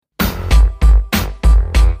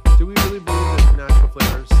Do we really believe that natural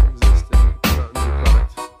flavors exist in Mountain Dew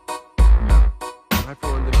product? No. I,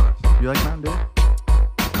 for one, do not. You like Mountain Dew?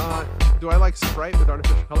 Do I like Sprite with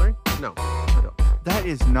artificial coloring? No, I don't. That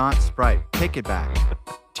is not Sprite. Take it back.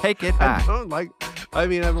 Take it I back. don't like. I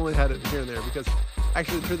mean, I've only had it here and there because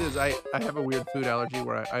actually the truth is I have a weird food allergy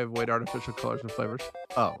where I avoid artificial colors and flavors.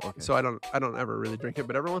 Oh, okay. So I don't ever really drink it,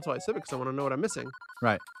 but every once in a while I sip it because I want to know what I'm missing.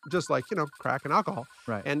 Right. Just like, crack and alcohol.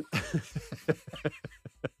 Right. And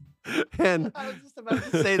and I was just about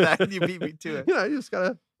to say that and you beat me to it. you just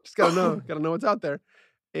gotta know what's out there.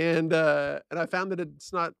 And I found that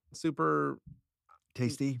it's not super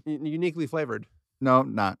Tasty? uniquely flavored. No,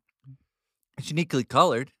 not. It's uniquely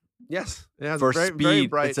colored. Yes, it has For very, speed. very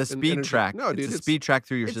bright It's a and speed energy. track. No, dude, it's a speed track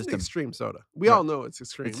through your it's an system. extreme soda. We all know it's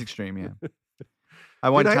extreme. It's extreme, yeah. I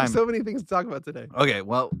have so many things to talk about today. Okay,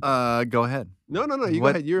 well, go ahead. No. You go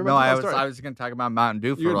ahead. You're about to tell a story. I was going to talk about Mountain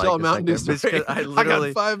Dew for You're like tell a Mountain Dew second. story. I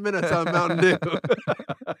got 5 minutes on Mountain Dew.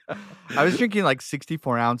 I was drinking like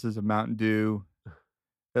 64 ounces of Mountain Dew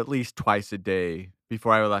at least twice a day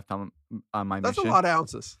before I left on my That's mission. a lot of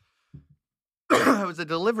ounces. I was a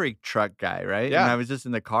delivery truck guy, right? Yeah. And I was just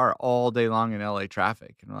in the car all day long in LA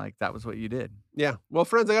traffic. And like, that was what you did. Yeah. Well,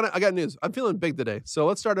 friends, I got news. I'm feeling big today. So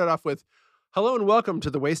let's start it off with hello and welcome to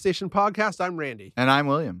the Way Station Podcast. I'm Randy. And I'm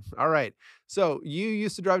William. All right. So you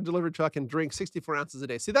used to drive a delivery truck and drink 64 ounces a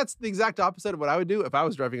day. See, that's the exact opposite of what I would do if I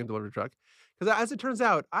was driving a delivery truck. Because as it turns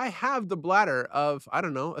out, I have the bladder of, I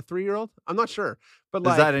don't know, a 3-year-old. I'm not sure. But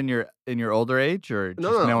Is that in your older age or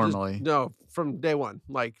just normally? No, from day one.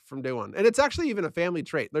 And it's actually even a family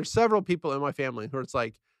trait. There's several people in my family who it's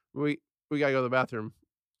like, we got to go to the bathroom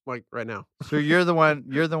like right now. So you're the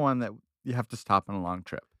one that you have to stop on a long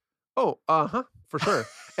trip. Oh, for sure.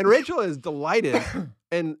 And Rachel is delighted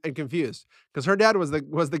and confused because her dad was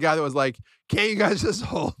the guy that was like, "Can't you guys just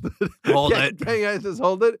hold it? Can't you guys just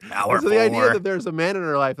hold it?" Hour so the idea that there's a man in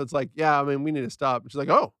her life that's like, "Yeah, I mean, we need to stop." And she's like,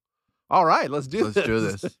 "Oh, all right, let's do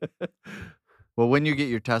this." Well, when you get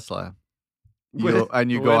your Tesla, When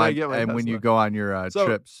you go on your So,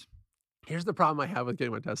 trips. Here's the problem I have with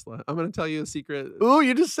getting my Tesla. I'm going to tell you a secret. Ooh,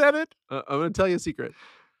 you just said it. I'm going to tell you a secret.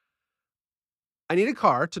 I need a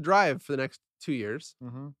car to drive for the next 2 years,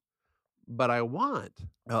 but I want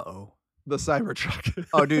the Cybertruck.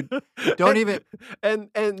 Oh, dude, don't even.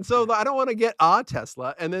 And so I don't want to get a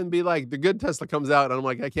Tesla and then be like, the good Tesla comes out and I'm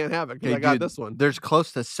like, I can't have it because I got this one. There's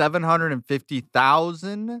close to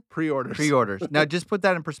 750,000 pre-orders. Now, just put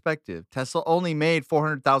that in perspective. Tesla only made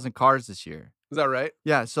 400,000 cars this year. Is that right?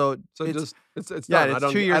 Yeah, so it's yeah, done.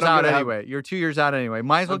 it's 2 years out anyway. You're 2 years out anyway.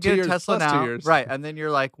 Might as well get a Tesla now, 2 years. right? And then you're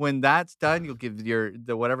like, when that's done, you'll give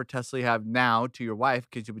the whatever Tesla you have now to your wife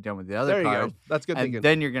because you'll be done with the other there cars. You go. That's good thinking. And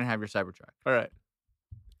then you're gonna have your Cybertruck. All right.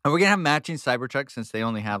 And we're gonna have matching Cybertrucks since they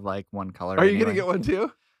only have like one color. Are you gonna get one too?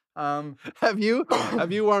 Have you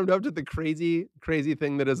warmed up to the crazy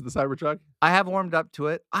thing that is the Cybertruck? I have warmed up to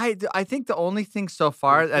it. I think the only thing so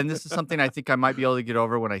far, and this is something I think I might be able to get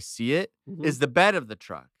over when I see it, is the bed of the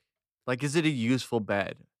truck. Like, is it a useful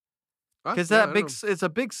bed? Because it's a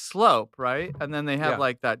big slope, right? And then they have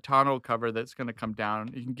like that tonneau cover that's going to come down.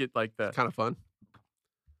 You can get like the kind of fun.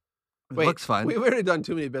 It looks fun. We've already done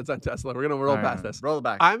too many bits on Tesla. We're gonna roll past this. Roll it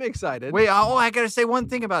back. I'm excited. Wait, I gotta say one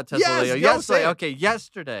thing about Tesla. Yes, yesterday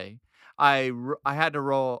I had to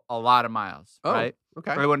roll a lot of miles. Right.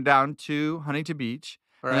 Okay. I went down to Huntington Beach.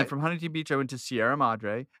 All and right. then from Huntington Beach, I went to Sierra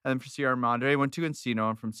Madre. And then from Sierra Madre, I went to Encino.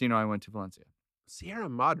 And from Encino, I went to Valencia. Sierra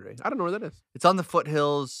Madre. I don't know where that is. It's on the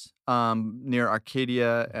foothills near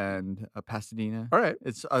Arcadia and Pasadena. All right.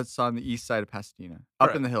 It's on the east side of Pasadena,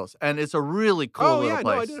 up in the hills. And it's a really cool little place.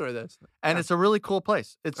 No, I do know where that is. And it's a really cool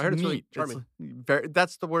place. It's I heard it's neat. really charming.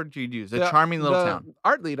 That's the word you'd use. A charming little town.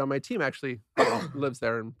 Art lead on my team actually lives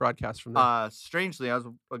there and broadcasts from there. Strangely, I was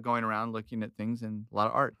going around looking at things in a lot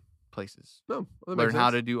of art places. No, learn how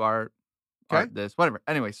to do art, art this, whatever.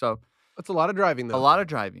 Anyway, so that's a lot of driving though. A lot of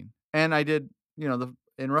driving. And I did,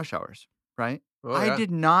 in rush hours, right? Oh, I did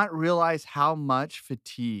not realize how much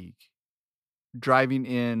fatigue driving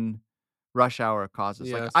in rush hour causes.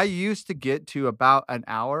 Yes. Like I used to get to about an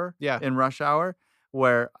hour in rush hour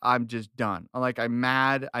where I'm just done. Like I'm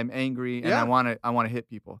mad, I'm angry, and I want to hit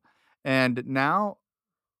people. And now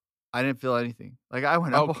I didn't feel anything. Like I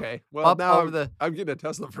went up. Okay. Well, up now over I'm getting a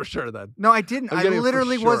Tesla for sure then. No, I didn't. I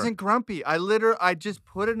literally wasn't grumpy. I just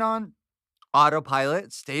put it on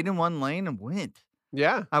autopilot, stayed in one lane, and went.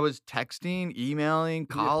 Yeah. I was texting, emailing,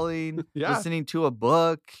 calling, listening to a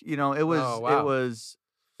book. It was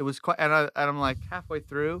quite, and I'm like halfway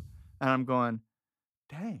through and I'm going,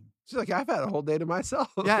 dang. She's like, I've had a whole day to myself.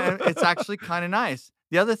 Yeah. And it's actually kind of nice.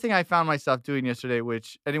 The other thing I found myself doing yesterday,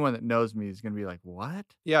 which anyone that knows me is going to be like, what?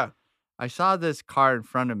 Yeah. I saw this car in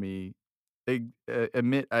front of me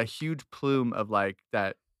emit a huge plume of like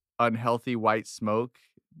that unhealthy white smoke.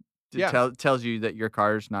 Yeah. Tells you that your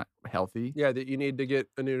car's not healthy. Yeah, that you need to get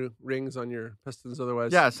a new rings on your pistons,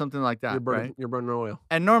 otherwise Yeah, something like that, right? you're burning oil.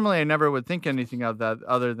 And normally I never would think anything of that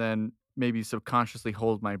other than maybe subconsciously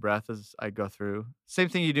hold my breath as I go through. Same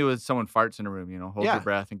thing you do with someone farts in a room, hold your Yeah.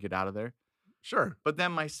 breath and get out of there. Sure. But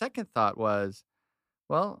then my second thought was,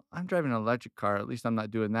 well, I'm driving an electric car. At least I'm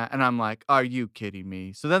not doing that. And I'm like, are you kidding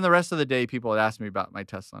me? So then the rest of the day, people would ask me about my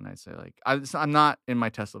Tesla. And I'd say, like, I'm not in my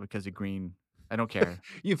Tesla because of green. I don't care.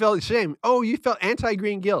 You felt shame. Oh, you felt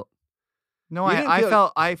anti-green guilt. No,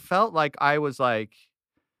 I felt like I was like,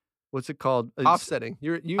 what's it called? Offsetting.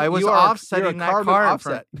 I was offsetting that car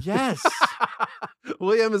offset. Yes.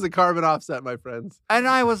 William is a carbon offset, my friends. And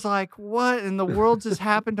I was like, what in the world just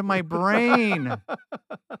happened to my brain?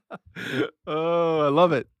 Oh, I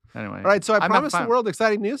love it. Anyway. All right, so I promised the world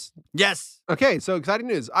exciting news. Yes. Okay, so exciting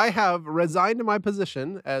news. I have resigned to my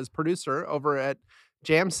position as producer over at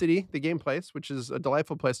Jam City, the game place, which is a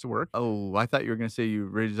delightful place to work. Oh, I thought you were going to say you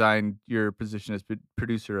resigned your position as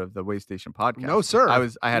producer of the Way Station podcast. No, sir.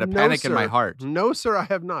 I had a panic in my heart. No, sir, I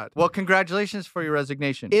have not. Well, congratulations for your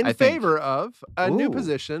resignation. In favor of a new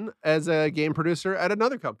position as a game producer at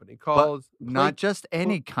another company called... not just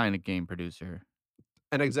any kind of game producer.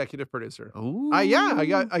 An executive producer. Ooh. Yeah,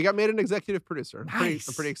 I got made an executive producer. Nice.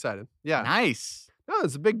 I'm pretty excited. Yeah. Nice. No,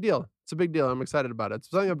 it's a big deal. It's a big deal. I'm excited about it. It's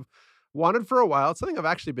something I've wanted for a while. It's something I've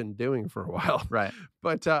actually been doing for a while. Right.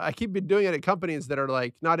 But I keep doing it at companies that are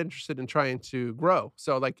like not interested in trying to grow.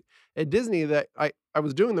 So like at Disney, that I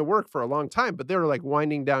was doing the work for a long time, but they were like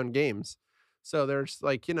winding down games. So they're just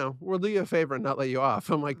like, we'll do you a favor and not let you off.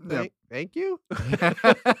 I'm like, thank you.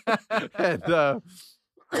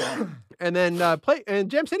 And then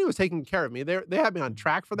Jam City was taking care of me. They had me on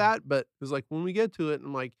track for that, but it was like when we get to it,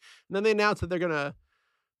 I'm like, and then they announced that they're gonna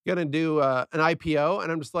do an IPO,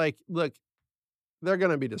 and I'm just like, look, they're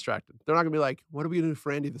gonna be distracted. They're not gonna be like, what are we gonna do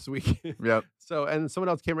for Andy this week? Yep. So, and someone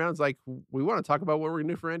else came around and was like, we want to talk about what we're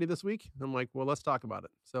gonna do for Andy this week. And I'm like, well, let's talk about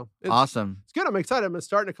it. So awesome. It's good. I'm excited. I'm gonna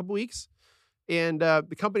start in a couple weeks, and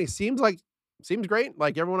the company seems great.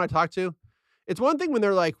 Like everyone I talk to. It's one thing when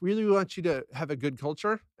they're like, really want you to have a good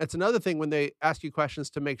culture. It's another thing when they ask you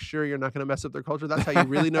questions to make sure you're not going to mess up their culture. That's how you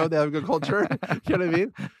really know they have a good culture. You know what I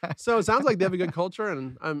mean? So it sounds like they have a good culture,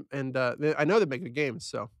 and I know they make good games,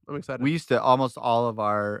 so I'm excited. We used to almost all of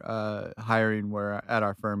our hiring at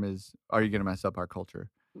our firm is, are you going to mess up our culture?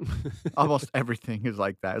 Almost everything is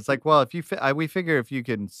like that. It's like, well, if we figure if you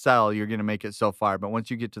can sell, you're going to make it so far, but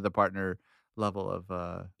once you get to the partner level of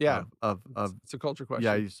it's a culture question.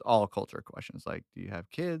 Yeah, it's all culture questions. Like, do you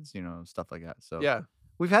have kids? Stuff like that. So yeah,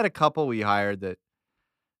 we've had a couple we hired that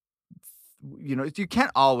you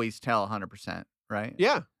can't always tell 100%, right?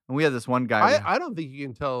 Yeah. And we had this one guy. I don't think you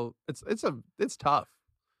can tell. It's tough.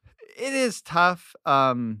 It is tough.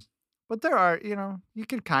 But there are, you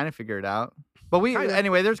can kind of figure it out. But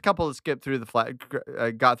anyway, there's a couple that skipped through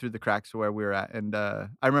got through the cracks where we were at. And I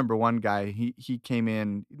remember one guy, he came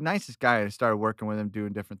in, nicest guy. I started working with him,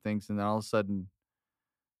 doing different things. And then all of a sudden,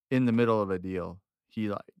 in the middle of a deal, he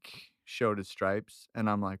like showed his stripes. And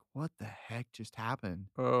I'm like, what the heck just happened?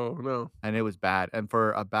 Oh, no. And it was bad. And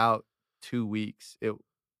for about 2 weeks,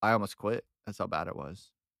 I almost quit. That's how bad it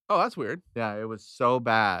was. Oh, that's weird. Yeah, it was so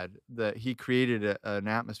bad that he created an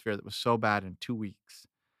atmosphere that was so bad in 2 weeks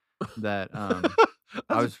that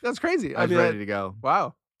that's crazy. I was ready to go.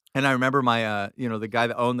 Wow. And I remember my the guy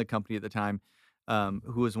that owned the company at the time,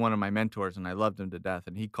 who was one of my mentors, and I loved him to death.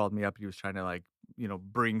 And he called me up. He was trying to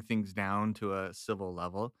bring things down to a civil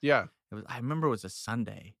level. Yeah. I remember it was a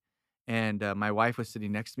Sunday, and my wife was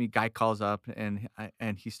sitting next to me. Guy calls up and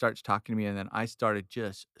he starts talking to me, and then I started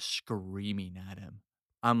just screaming at him.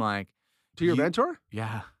 I'm like, to your mentor?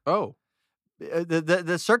 Yeah. Oh.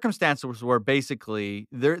 The circumstances were basically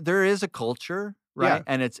there is a culture, right?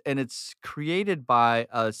 Yeah. And it's created by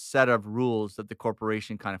a set of rules that the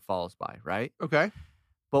corporation kind of follows by, right? Okay.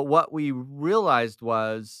 But what we realized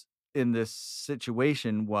was in this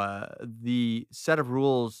situation was the set of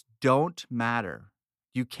rules don't matter.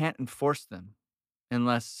 You can't enforce them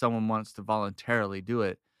unless someone wants to voluntarily do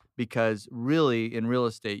it. Because really, in real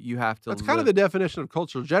estate, you have to. That's kind of the definition of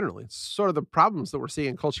culture generally. It's sort of the problems that we're seeing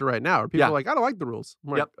in culture right now. Where people are like, I don't like the rules.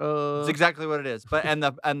 I'm like, It's exactly what it is. But and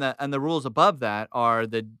the rules above that are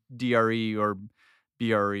the DRE or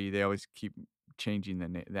BRE. They always keep changing the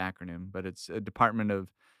acronym, but it's a Department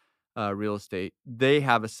of Real Estate. They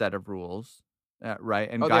have a set of rules, right,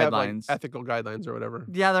 and They have, like, guidelines. ethical guidelines or whatever.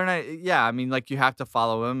 Yeah, they're not. Yeah, I mean, like you have to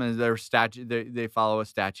follow them, and their statute. They follow a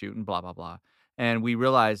statute and blah blah blah. And we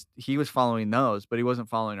realized he was following those, but he wasn't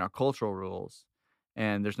following our cultural rules.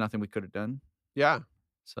 And there's nothing we could have done. Yeah.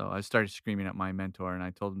 So I started screaming at my mentor, and I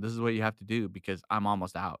told him, "This is what you have to do because I'm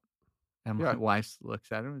almost out." And my Yeah. wife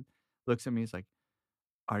looks at him, looks at me, is like,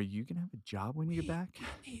 "Are you gonna have a job when you get back?"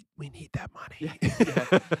 We need that money.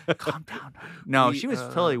 Yeah. Calm down. No, she was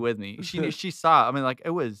totally with me. She saw. I mean, like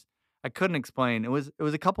it was. I couldn't explain. It was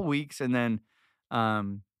a couple weeks, and then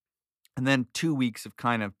 2 weeks of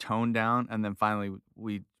kind of tone down, and then finally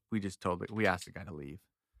we just we asked the guy to leave.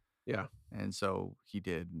 Yeah. And so he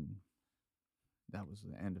did, and that was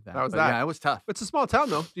the end of that. That was But that. Yeah, it was tough. It's a small town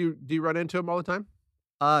though. Do you run into him all the time?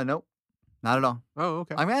 Nope, not at all. Oh,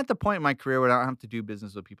 okay. I'm at the point in my career where I don't have to do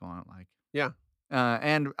business with people I don't like. Yeah.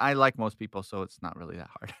 And I like most people, so it's not really that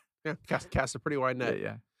hard. Yeah. Cast a pretty wide net.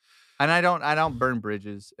 Yeah. And I don't burn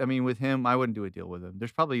bridges. I mean, with him, I wouldn't do a deal with him.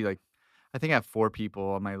 There's probably like, I think I have 4 people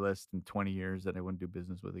on my list in 20 years that I wouldn't do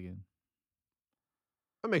business with again.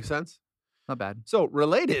 That makes sense. Not bad. So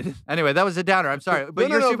related. Anyway, that was a downer. I'm sorry, but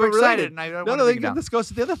No, you're super but related. excited, and I don't want to take it down. This goes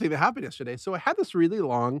to the other thing that happened yesterday. So I had this really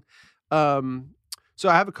long. So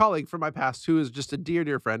I have a colleague from my past who is just a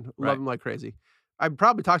dear friend. Love Right. him like crazy. I've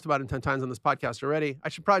probably talked about him 10 times on this podcast already. I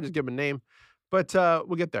should probably just give him a name, but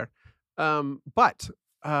we'll get there. But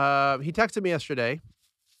he texted me yesterday.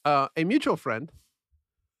 A mutual friend.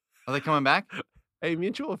 Are they coming back? A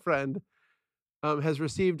mutual friend has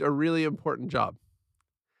received a really important job.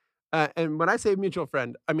 And when I say mutual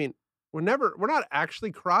friend, I mean we're not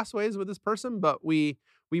actually crossways with this person, but we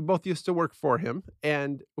both used to work for him,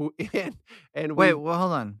 and Wait, well,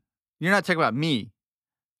 hold on. You're not talking about me.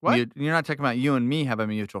 What? You're not talking about you and me have a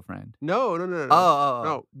mutual friend. No. Oh.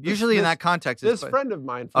 No. Usually in that context, This friend of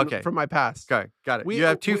mine from my past. Okay, got it. You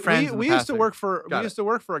have 2 friends. We used to work for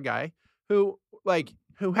a guy who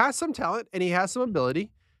has some talent and he has some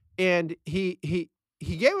ability, and he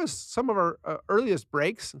gave us some of our earliest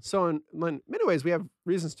breaks. So in many ways, we have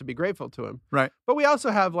reasons to be grateful to him. Right. But we also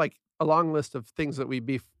have like a long list of things that we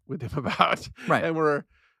beef with him about. Right.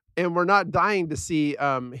 And we're not dying to see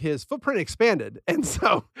his footprint expanded. And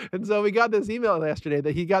so we got this email yesterday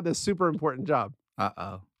that he got this super important job.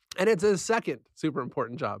 Uh-oh. And it's his second super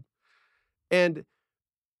important job. And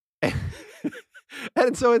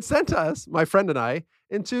and so it sent us, my friend and I,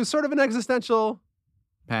 into sort of an existential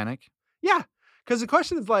Panic. Yeah. Because the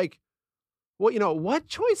question is like, well, what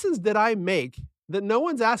choices did I make that no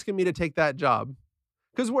one's asking me to take that job?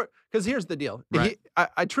 Because here's the deal. Right.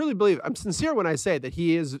 I truly believe, I'm sincere when I say that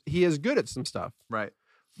he is good at some stuff. Right.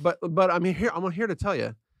 But I'm here to tell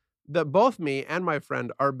you that both me and my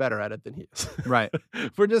friend are better at it than he is. Right.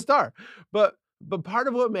 We just are. But part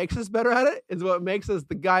of what makes us better at it is what makes us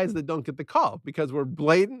the guys that don't get the call, because we're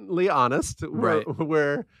blatantly honest. Right.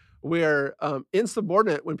 We're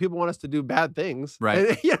insubordinate when people want us to do bad things. Right.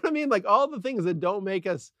 And, you know what I mean? Like all the things that don't make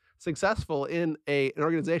us successful in an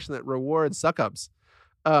organization that rewards suck-ups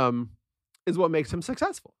is what makes him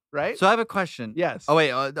successful, right? So I have a question. Yes. Oh,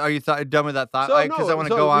 wait. Are you done with that thought? So Because I want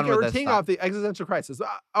to go on with we're this teeing off the existential crisis.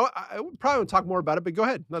 I would probably want to talk more about it, but go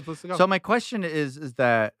ahead. Let's go. So my question is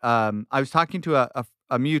that I was talking to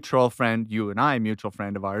a mutual friend, you and I, a mutual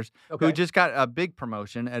friend of ours, who just got a big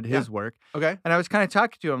promotion at his work. Okay. And I was kind of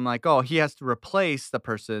talking to him like, oh, he has to replace the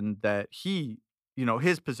person that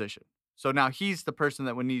his position. So now he's the person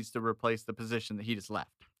that needs to replace the position that he just left.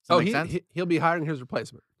 Does that make sense? He'll be hiring his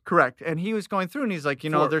replacement. Correct. And he was going through and he's like,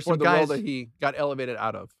 there's some for the guys role that he got elevated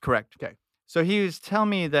out of. Correct. Okay. So he was telling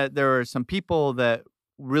me that there are some people that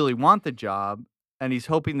really want the job and he's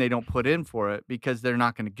hoping they don't put in for it because they're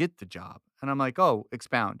not going to get the job. And I'm like, oh,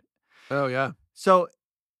 expound. Oh, yeah. So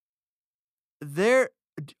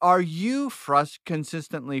are you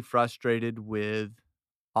consistently frustrated with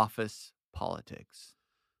office politics?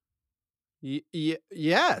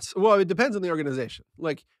 Yes. Well, it depends on the organization.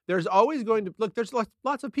 Like, there's always going to there's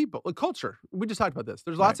lots of people. Like culture. We just talked about this.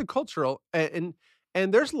 There's lots of cultural and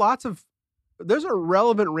there's a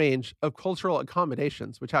relevant range of cultural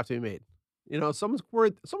accommodations which have to be made. Someone's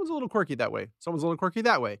a little quirky that way. Someone's a little quirky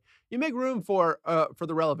that way. You make room for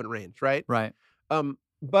the relevant range, right? Right.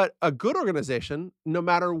 But a good organization, no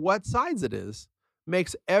matter what size it is,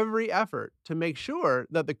 makes every effort to make sure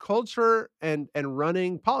that the culture and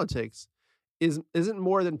running politics isn't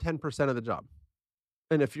more than 10% of the job.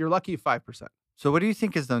 And if you're lucky, 5%. So what do you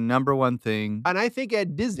think is the number one thing? And I think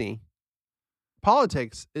at Disney,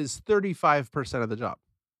 politics is 35% of the job.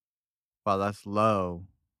 Wow, that's low.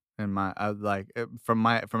 And from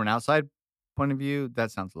an outside point of view,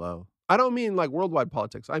 that sounds low. I don't mean like worldwide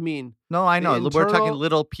politics. I mean No, I know. We're talking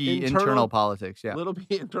little p internal internal politics. Yeah. little p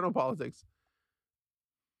internal politics.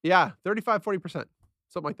 Yeah, 35-40%,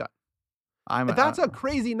 something like that. I'm That's a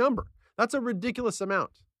crazy number. That's a ridiculous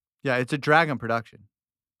amount. Yeah, it's a drag on production.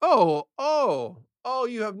 Oh,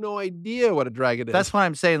 you have no idea what a drag it is. That's what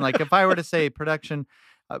I'm saying. Like, if I were to say production,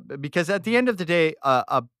 because at the end of the day,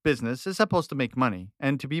 a business is supposed to make money.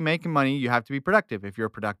 And to be making money, you have to be productive. If you're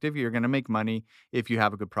productive, you're going to make money if you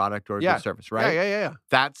have a good product or a good service, right? Yeah.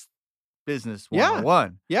 That's business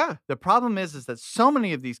 101. Yeah. The problem is that so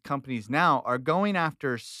many of these companies now are going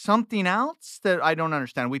after something else that I don't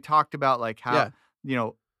understand. We talked about like how,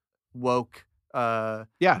 woke,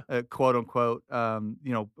 quote unquote,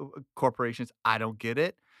 corporations. I don't get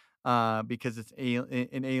it because it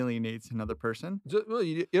alienates another person. Well,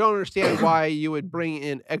 you don't understand why you would bring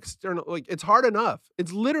in external. Like, it's hard enough.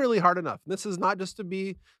 It's literally hard enough. This is not just to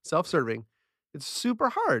be self-serving. It's super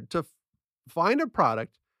hard to find a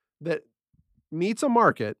product that meets a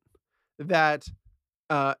market that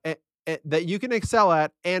that you can excel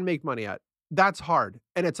at and make money at. That's hard,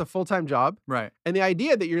 and it's a full-time job. Right. And the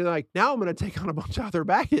idea that you're like, now I'm going to take on a bunch of other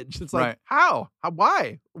baggage. It's like, Right. How?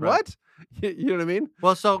 Why? Right. What? You know what I mean?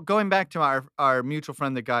 Well, so going back to our mutual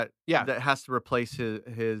friend that has to replace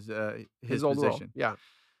his old role. position. Yeah.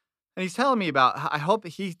 And he's telling me about,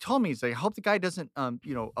 he told me, he's like, I hope the guy doesn't,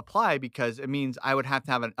 apply because it means I would have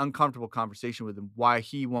to have an uncomfortable conversation with him why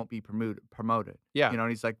he won't be promoted. Yeah. And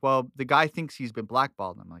he's like, well, the guy thinks he's been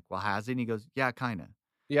blackballed. And I'm like, well, has he? And he goes, yeah, kind of.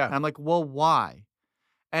 Yeah. And I'm like, well, why?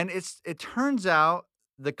 And it turns out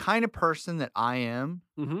the kind of person that I am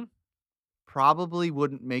probably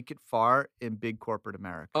wouldn't make it far in big corporate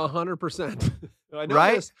America. 100%. I know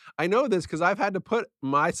Right? this. I know this because I've had to put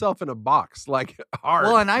myself in a box like hard.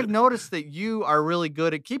 Well, and I've noticed that you are really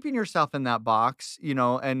good at keeping yourself in that box,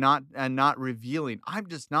 and not revealing. I'm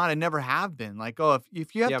just not. I never have been. Like,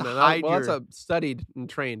 if you have to hide that's a studied and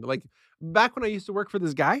trained. Like back when I used to work for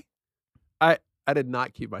this guy, I did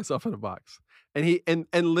not keep myself in a box. And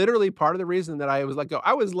and literally part of the reason that I was let go,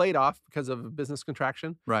 I was laid off because of a business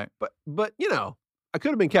contraction. Right. But I could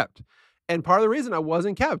have been kept. And part of the reason I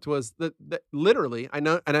wasn't kept was that literally, I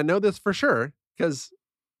know this for sure because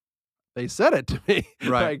they said it to me.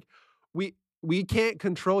 Right. Like, we can't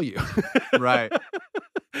control you. Right.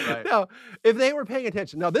 Right. Now, if they were paying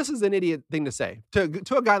attention, now this is an idiot thing to say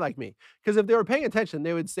to a guy like me, because if they were paying attention,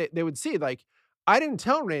 they would see like, I didn't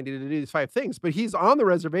tell Randy to do these 5 things, but he's on the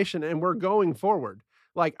reservation and we're going forward.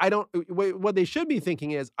 Like, what they should be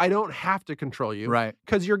thinking is, I don't have to control you. Right.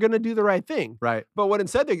 Because you're going to do the right thing. Right. But what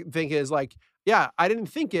instead they think is like, yeah, I didn't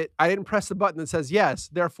think it. I didn't press the button that says yes.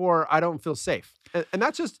 Therefore, I don't feel safe. And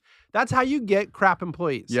that's how you get crap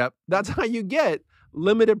employees. Yep. That's how you get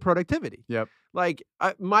limited productivity. Yep. Like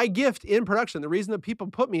my gift in production, the reason that people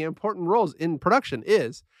put me in important roles in production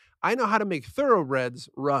is I know how to make thoroughbreds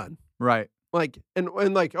run. Right. Like, and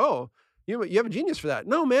like, oh, you have a genius for that.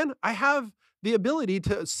 No, man, I have the ability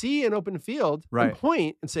to see an open field and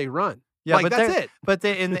point and say run. Yeah, like, but that's it. But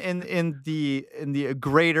in the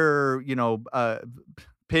greater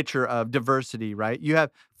picture of diversity, right? You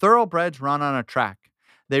have thoroughbreds run on a track.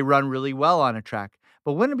 They run really well on a track.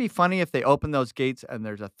 But wouldn't it be funny if they open those gates and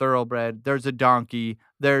there's a thoroughbred, there's a donkey,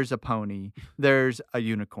 there's a pony, there's a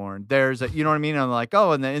unicorn, there's you know what I mean? And I'm like,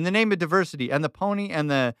 oh, and in the name of diversity, and the pony and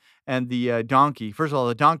the donkey. First of all,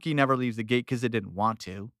 the donkey never leaves the gate because it didn't want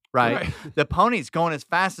to, right? The pony's going as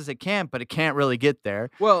fast as it can, but it can't really get there.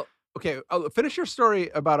 Well, okay, I'll finish your story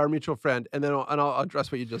about our mutual friend, and then I'll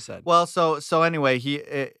address what you just said. Well, so anyway, he,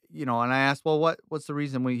 and I asked, well, what's the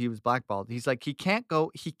reason he was blackballed? He's like, he can't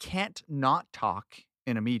not talk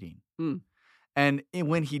in a meeting. And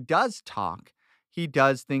when he does talk, he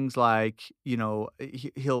does things like,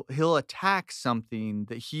 he'll attack something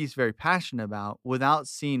that he's very passionate about without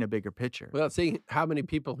seeing a bigger picture. Without seeing how many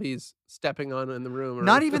people he's stepping on in the room.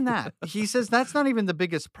 Not even that. He says that's not even the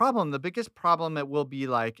biggest problem. The biggest problem, it will be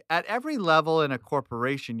like at every level in a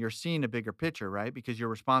corporation, you're seeing a bigger picture, right? Because you're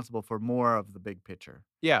responsible for more of the big picture.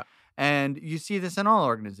 Yeah. And you see this in all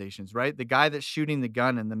organizations, right? The guy that's shooting the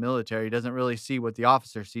gun in the military doesn't really see what the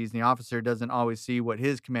officer sees, and the officer doesn't always see what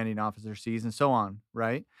his commanding officer sees, and so on,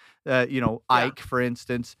 right? Ike, for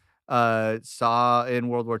instance, saw in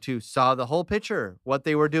World War II, saw the whole picture, what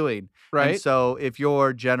they were doing. Right. And so if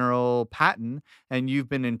you're General Patton and you've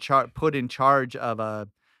been put in charge of a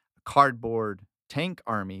cardboard tank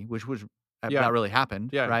army, which was that really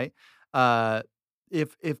happened, right?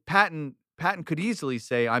 If Patton could easily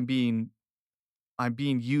say, I'm being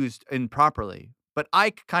used improperly. But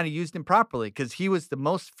Ike kind of used him properly because he was the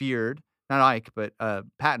most feared, not Ike, but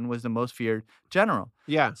Patton was the most feared general.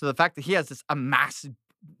 Yeah. So the fact that he has this amassed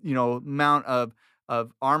amount of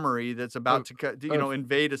armory that's about of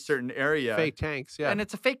invade a certain area. fake tanks, yeah. And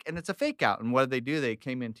it's a fake out. And what did they do? They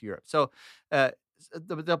came into Europe. So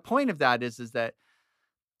the point of that is that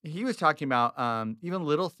he was talking about even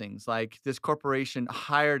little things like this corporation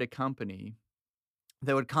hired a company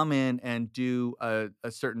that would come in and do a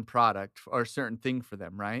certain product or a certain thing for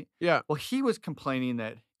them, right? Yeah. Well, he was complaining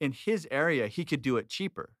that in his area he could do it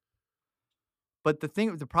cheaper. But the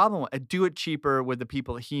problem was do it cheaper with the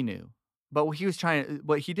people that he knew. But what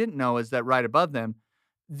he didn't know is that right above them,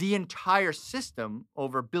 the entire system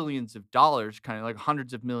over billions of dollars, kind of like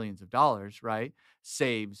hundreds of millions of dollars, right,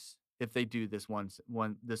 saves if they do this one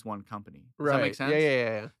company. Does that make sense?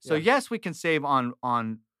 Yeah. So yes, we can save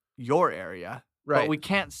on your area, Right. but we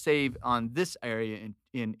can't save on this area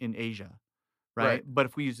in Asia, right? But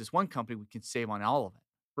if we use this one company, we can save on all of it.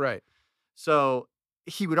 Right. So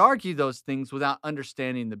he would argue those things without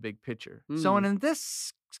understanding the big picture. So in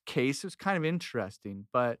this case, it was kind of interesting,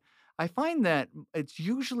 but I find that it's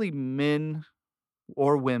usually men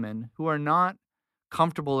or women who are not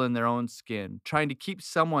comfortable in their own skin, trying to keep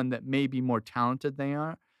someone that may be more talented than they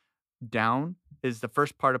are down is the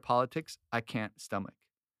first part of politics I can't stomach.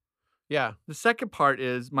 Yeah. The second part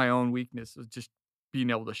is my own weakness of just being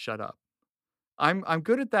able to shut up. I'm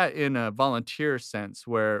good at that in a volunteer sense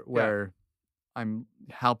where I'm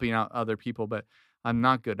helping out other people, but I'm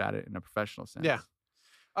not good at it in a professional sense. Yeah.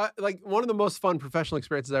 Like one of the most fun professional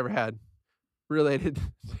experiences I ever had related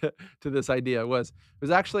to this idea was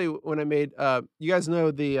actually when I made you guys know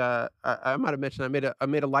I might have mentioned I made a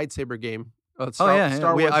lightsaber game.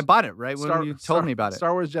 Star Wars. I bought it right when you told me about it.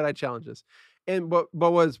 Star Wars Jedi Challenges. And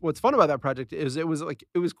what's fun about that project is it was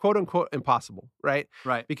quote unquote impossible, right?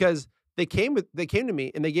 Right. Because they came to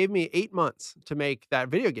me and they gave me 8 months to make that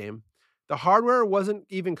video game. The hardware wasn't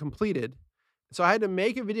even completed. So I had to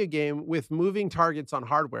make a video game with moving targets on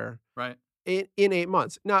hardware. Right. In 8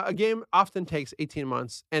 months. Now, a game often takes 18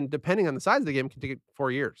 months, and depending on the size of the game, can take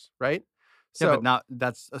 4 years, right? So, yeah, but not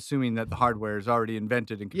that's assuming that the hardware is already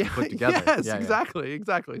invented and can be put together. Yes,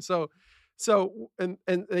 exactly. So and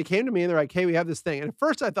they came to me and they're like, "Hey, we have this thing." And at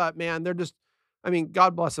first, I thought, "Man,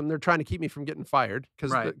 God bless them. They're trying to keep me from getting fired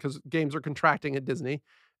because games are contracting at Disney."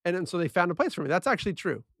 And so they found a place for me. That's actually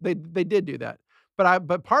true. They did do that.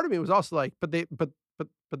 But part of me was also like, but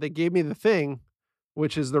they gave me the thing,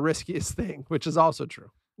 which is the riskiest thing, which is also true.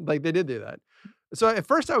 Like they did do that. So at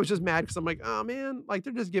first I was just mad because I'm like, oh man, like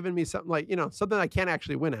they're just giving me something like, something I can't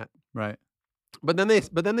actually win at. Right. But then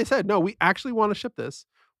they said, no, we actually want to ship this.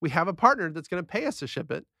 We have a partner that's going to pay us to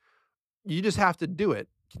ship it. You just have to do it.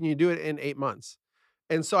 Can you do it in 8 months?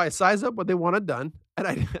 And so I sized up what they wanted done and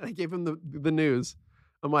I gave them the news.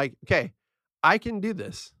 I'm like, okay, I can do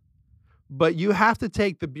this, but you have to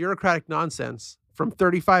take the bureaucratic nonsense from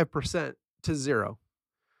 35% to 0.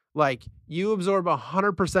 Like you absorb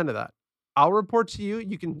 100% of that. I'll report to you.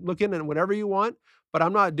 You can look in and whatever you want, but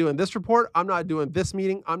I'm not doing this report. I'm not doing this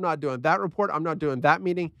meeting. I'm not doing that report. I'm not doing that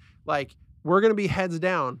meeting. Like we're going to be heads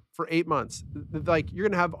down for 8 months. Like you're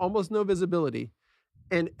going to have almost no visibility.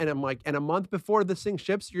 And I'm like, and a month before this thing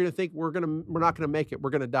ships, you're going to think we're not going to make it. We're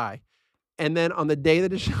going to die. And then on the day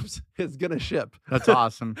that it ships, it's going to ship. That's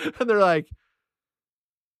awesome. And they're like,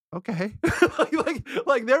 okay.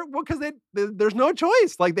 Because there's no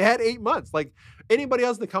choice. Like they had 8 months. Like anybody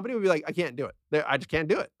else in the company would be like, I can't do it. I just can't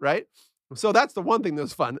do it. Right. So that's the one thing that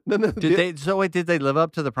was fun. Then did they live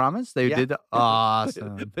up to the promise? They did.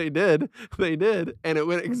 Awesome. They did. And it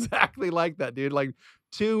went exactly like that, dude. Like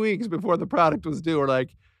 2 weeks before the product was due, we're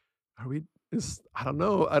like, I don't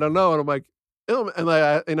know. And I'm like,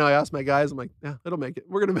 I asked my guys, I'm like, yeah, it'll make it.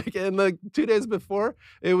 We're going to make it. And like 2 days before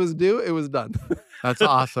it was due, it was done. That's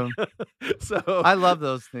awesome. So I love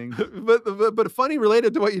those things. But funny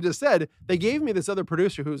related to what you just said, they gave me this other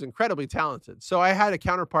producer who was incredibly talented. So I had a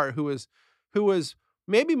counterpart who was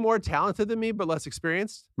maybe more talented than me, but less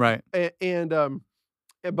experienced. Right.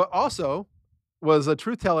 But also was a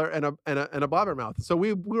truth teller and a blabbermouth. So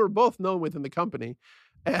we were both known within the company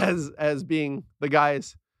as being the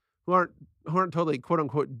guys who aren't totally quote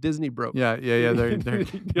unquote Disney broke. Yeah. They're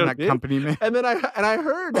not company man. And then I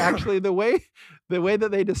heard actually the way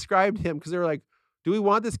that they described him, because they were like, do we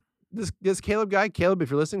want this Caleb guy? Caleb, if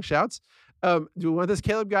you're listening, shouts. Do we want this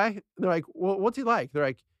Caleb guy? And they're like, well, what's he like? They're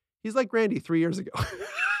like, he's like Randy 3 years ago.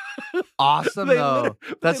 Awesome though.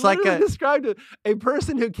 That's like described a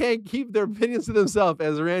person who can't keep their opinions to themselves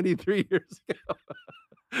as Randy 3 years ago.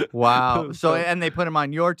 Wow. So and they put him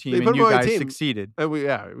on your team and you guys succeeded. And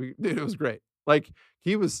dude, it was great. Like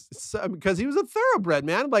he was, because he was a thoroughbred,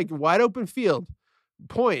 man. Like wide open field,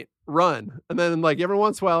 point, run. And then like every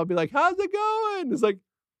once in a while I'd be like, how's it going? It's like,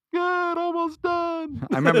 good, almost done.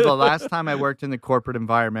 I remember the last time I worked in the corporate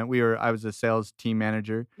environment, I was a sales team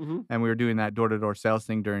manager, Mhm. and we were doing that door-to-door sales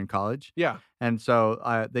thing during college. Yeah. And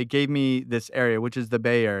so they gave me this area, which is the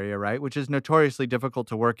Bay Area, right? Which is notoriously difficult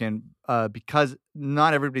to work in because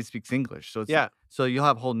not everybody speaks English. So Yeah. so you'll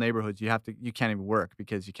have whole neighborhoods you can't even work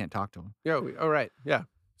because you can't talk to them. Yeah. Oh, right. Yeah.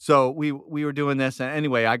 So we were doing this, and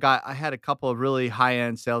anyway, I had a couple of really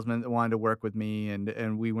high-end salesmen that wanted to work with me,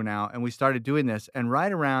 and we went out and we started doing this. And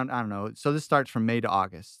right around, I don't know, so this starts from May to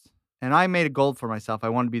August, and I made a goal for myself. I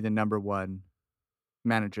want to be the number one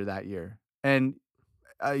manager that year, and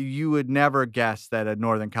you would never guess that a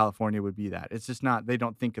Northern California would be that. It's just not. They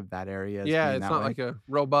don't think of that area as Yeah. being It's that not way. like a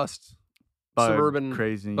robust Bug suburban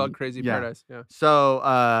bug crazy yeah. paradise. Yeah. So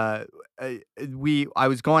I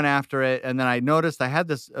was going after it, and then I noticed I had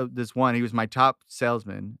this one. He was my top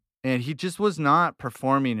salesman, and he just was not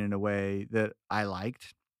performing in a way that I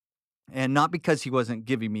liked, and not because he wasn't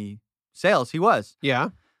giving me sales. He was, Yeah.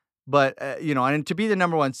 but and to be the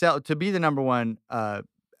number one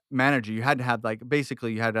manager, you had to have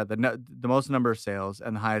basically you had to have the most number of sales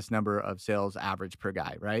and the highest number of sales average per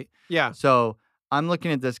guy, right? Yeah. So I'm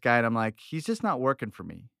looking at this guy and I'm like, he's just not working for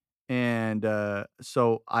me. And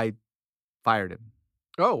so I fired him.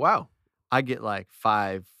 Oh, wow. I get like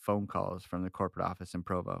 5 phone calls from the corporate office in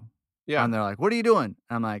Provo. Yeah. And they're like, what are you doing?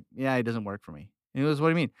 And I'm like, yeah, he doesn't work for me. And he goes, what do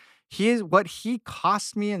you mean? What he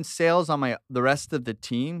costs me in sales on the rest of the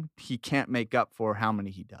team, he can't make up for how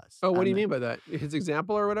many he does. Oh, what do you mean by that? His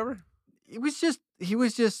example or whatever? He was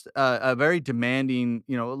just a very demanding,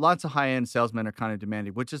 lots of high-end salesmen are kind of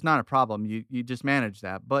demanding, which is not a problem. You just manage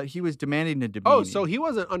that. But he was demanding and demeaning. Oh, so he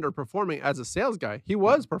wasn't underperforming as a sales guy. He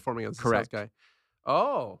was performing as a sales guy.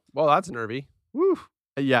 Oh, well, that's nervy. Woo.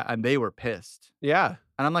 Yeah, and they were pissed. Yeah.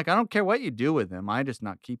 And I'm like, I don't care what you do with him. I'm just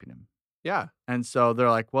not keeping him. Yeah. And so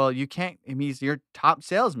they're like, well, you can't. I mean, he's your top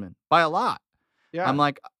salesman by a lot. Yeah. I'm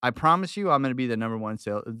like, I promise you, I'm going to be the number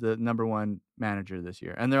one manager this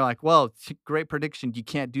year. And they're like, well, it's a great prediction. You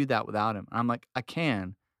can't do that without him. And I'm like, I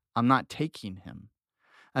can. I'm not taking him.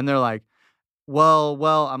 And they're like,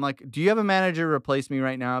 well. I'm like, do you have a manager replace me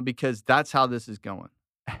right now? Because that's how this is going.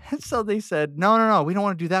 And so they said, no, we don't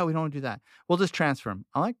want to do that. We don't want to do that. We'll just transfer him.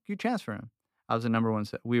 I'm like, you transfer him. I was the number one.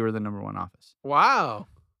 We were the number one office. Wow.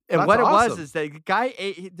 And That's what it was awesome. is that the guy,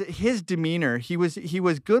 his demeanor, he was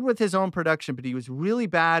good with his own production, but he was really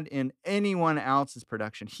bad in anyone else's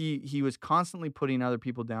production. He was constantly putting other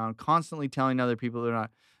people down, constantly telling other people they're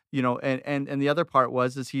not, and the other part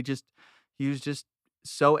was he was just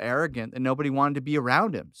so arrogant that nobody wanted to be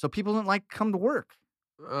around him. So people didn't like come to work.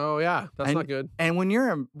 Oh yeah, that's not good. And when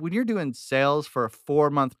you're doing sales for a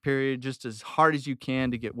 4-month period, just as hard as you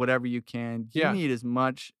can to get whatever you can, you need as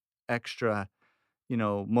much extra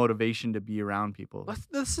motivation to be around people.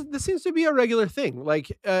 This seems to be a regular thing.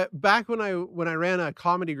 Like back when I ran a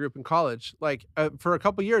comedy group in college, like for a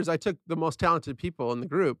couple years, I took the most talented people in the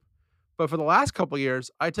group, but for the last couple years,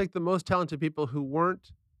 I took the most talented people who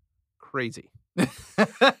weren't crazy.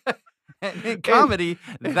 In comedy,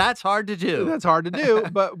 that's hard to do. That's hard to do,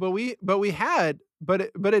 but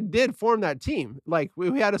it did form that team. Like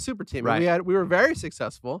we had a super team. Right. And we were very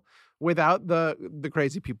successful without the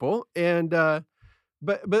crazy people. And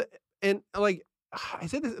but like I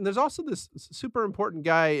said this, and there's also this super important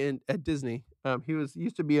guy at Disney. He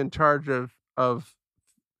used to be in charge of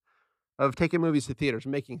taking movies to theaters,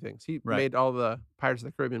 making things. He made all the Pirates of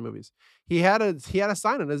the Caribbean movies. He had a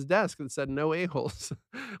sign on his desk that said "No a-holes."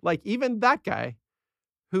 Like even that guy,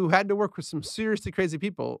 who had to work with some seriously crazy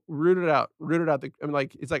people, rooted out.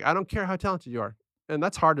 It's like I don't care how talented you are, and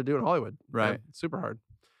that's hard to do in Hollywood. Right, it's super hard.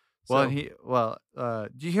 Well,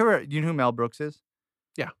 do you hear? You know who Mel Brooks is?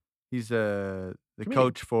 Yeah, he's the comedian.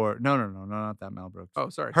 coach for no, not that Mel Brooks. Oh,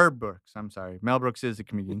 sorry, Herb Brooks. I'm sorry, Mel Brooks is a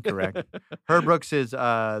comedian. Correct. Herb Brooks is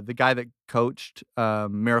the guy that coached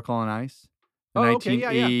Miracle on Ice in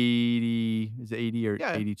 1980. Is it 80 or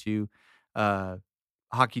 82?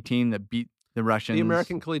 Hockey team that beat the Russians. The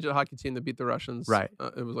American collegiate hockey team that beat the Russians. Right.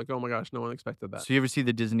 It was like, oh my gosh, no one expected that. So you ever see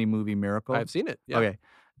the Disney movie Miracle? I've seen it. Yeah. Okay.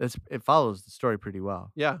 It follows the story pretty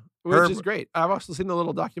well. Yeah, which is great. I've also seen the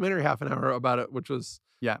little documentary half an hour about it, which was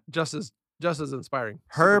just as inspiring.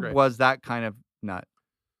 Herb was that kind of nut.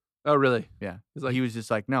 Oh, really? Yeah. He was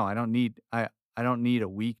just like, no, I don't need a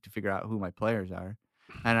week to figure out who my players are,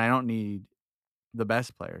 and I don't need the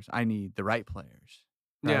best players. I need the right players.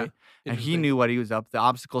 Right? Yeah. And he knew the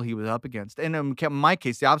obstacle he was up against. And in my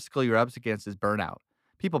case, the obstacle you're up against is burnout.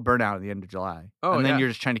 People burn out at the end of July. Oh, and then you're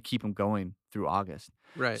just trying to keep them going through August.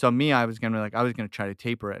 Right. So I was gonna try to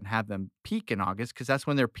taper it and have them peak in August because that's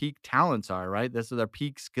when their peak talents are, right? That's when their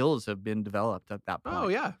peak skills have been developed at that point. Oh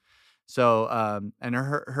yeah. So, and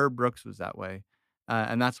Herb Brooks was that way,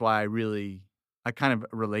 and that's why I kind of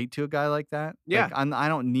relate to a guy like that. Yeah. Like, I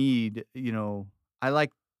don't need, I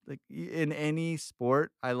like in any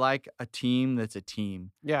sport, I like a team that's a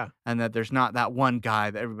team, Yeah. and that there's not that one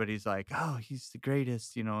guy that everybody's like, oh, he's the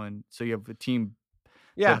greatest, and so you have a team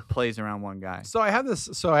Yeah. that plays around one guy. So I have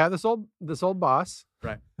this old boss.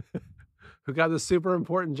 Right. Who got this super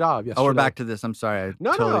important job yesterday. Oh, we're back to this. I'm sorry.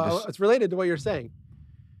 No, it's related to what you're saying.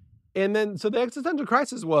 And then, so the existential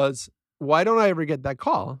crisis was, why don't I ever get that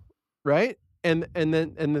call, right? And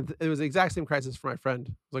then it was the exact same crisis for my friend.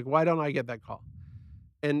 It was like, why don't I get that call?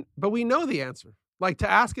 But we know the answer. Like, to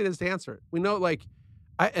ask it is to answer it. We know, like,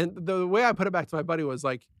 and the way I put it back to my buddy was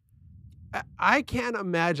like, I can't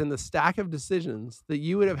imagine the stack of decisions that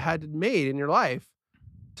you would have had made in your life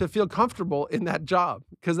to feel comfortable in that job,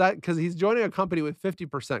 because he's joining a company with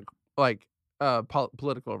 50% like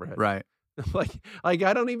political overhead. Right. like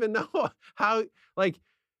I don't even know how, like,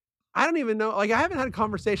 I don't even know, like, I haven't had a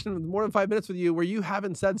conversation with more than 5 minutes with you where you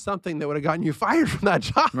haven't said something that would have gotten you fired from that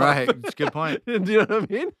job. Right. That's a good point. Do you know what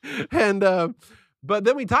I mean? And but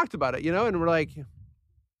then we talked about it, and we're like,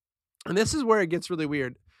 and this is where it gets really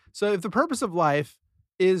weird. So if the purpose of life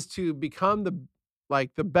is to become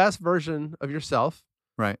the best version of yourself,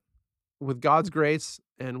 right, with God's grace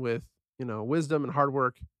and with, wisdom and hard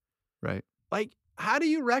work, right, like, how do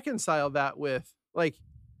you reconcile that with, like,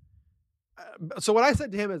 so what I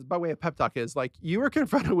said to him is, by way of pep talk, is like, you were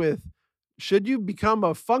confronted with, should you become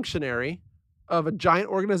a functionary of a giant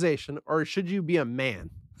organization, or should you be a man?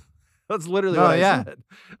 That's literally what I said.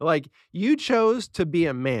 Like, you chose to be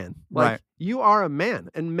a man. Like, right. You are a man,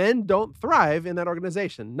 and men don't thrive in that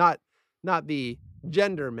organization. Not the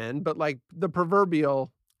gender men, but like the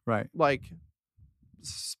proverbial, right, like,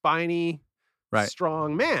 spiny, right,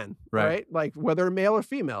 strong man, right? Like, whether male or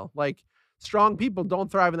female, like, strong people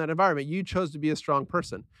don't thrive in that environment. You chose to be a strong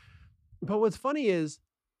person. But what's funny is,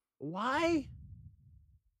 why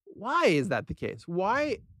is that the case?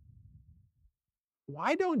 Why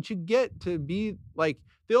don't you get to be like,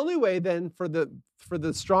 the only way then for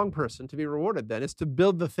the strong person to be rewarded then is to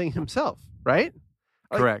build the thing himself, right?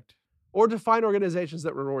 Like, correct. Or to find organizations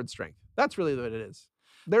that reward strength. That's really what it is.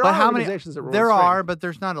 There are organizations that reward strength. There are, but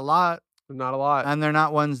there's not a lot. Not a lot. And they're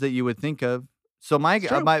not ones that you would think of. So my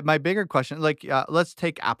bigger question, like, let's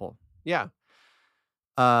take Apple. Yeah.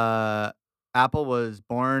 Apple was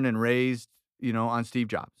born and raised, on Steve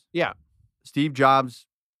Jobs. Yeah. Steve Jobs,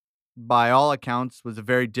 by all accounts, was a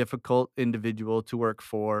very difficult individual to work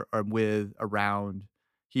for or with, around.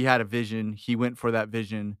 He had a vision. He went for that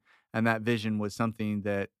vision. And that vision was something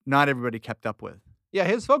that not everybody kept up with. Yeah,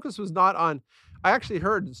 his focus was not on, I actually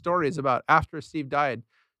heard stories about, after Steve died,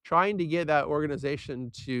 trying to get that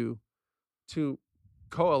organization to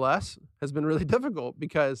coalesce has been really difficult,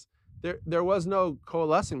 because there was no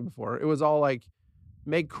coalescing before. It was all like,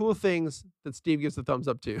 make cool things that Steve gives the thumbs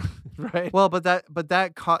up to, right? Well, but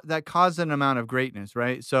that caused an amount of greatness,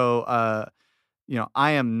 right? So,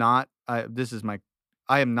 I am not a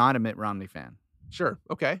Mitt Romney fan. Sure.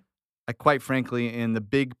 Okay. Quite frankly, in the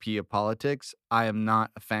big P of politics, I am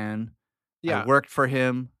not a fan. Yeah. I worked for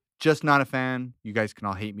him, just not a fan. You guys can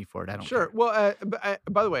all hate me for it. I don't care. Well,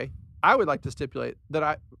 by the way, I would like to stipulate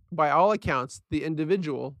that by all accounts, the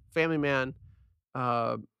individual family man,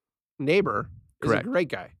 neighbor is correct. A great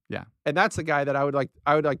guy. Yeah. And that's the guy that I would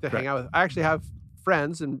like to hang out with. I actually have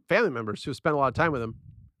friends and family members who spend a lot of time with him.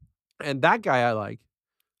 And that guy I like.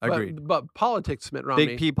 Agreed. But politics, Mitt Romney.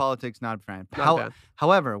 Big P politics, not a fan. Not a fan.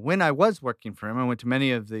 However, when I was working for him, I went to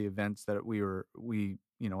many of the events that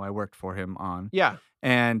I worked for him on. Yeah.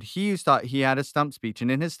 And he had a stump speech, and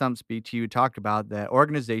in his stump speech, he would talk about that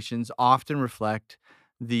organizations often reflect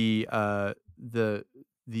the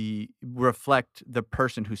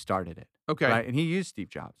person who started it. Okay. Right. And he used Steve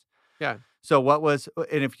Jobs. Yeah. So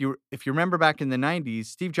and if you remember back in the 90s,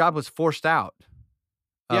 Steve Jobs was forced out.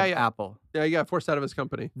 Apple. Yeah, he got forced out of his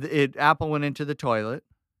company. Apple went into the toilet.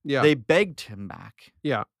 Yeah. They begged him back.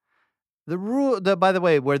 Yeah. By the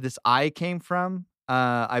way, where this I came from,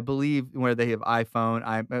 I believe where they have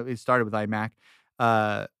iPhone, it started with iMac.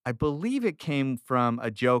 I believe it came from a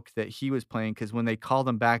joke that he was playing, because when they called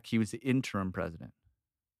him back, he was the interim president.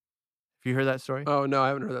 Have you heard that story? Oh, no, I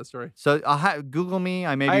haven't heard that story. So Google me.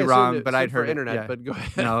 I may be wrong, but I'd heard internet, yeah. But go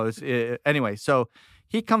ahead. No, anyway, so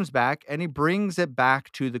he comes back and he brings it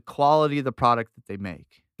back to the quality of the product that they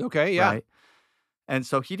make. Okay, yeah. Right? And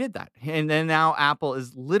so he did that. And then now Apple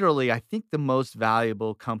is literally, I think, the most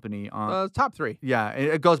valuable company on... top 3. Yeah,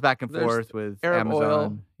 it goes back and forth with Arab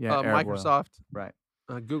Amazon. Oil, Arab Microsoft. Oil.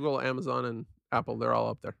 Right. Google, Amazon, and Apple, they're all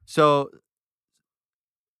up there. So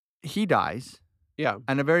he dies. Yeah.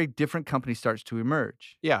 and a very different company starts to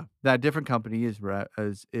emerge. Yeah. That different company is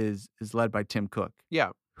led by Tim Cook,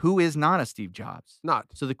 Yeah. who is not a Steve Jobs. Not.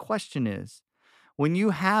 So the question is, when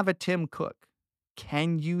you have a Tim Cook,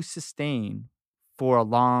 can you sustain for a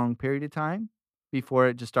long period of time before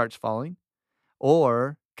it just starts falling?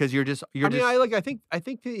 Or because you're just I mean, I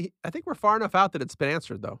think we're far enough out that it's been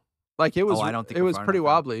answered though. Like oh, I don't think it we're was far pretty enough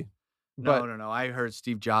out. wobbly, No, but no, no. I heard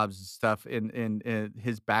Steve Jobs' stuff in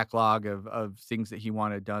his backlog of things that he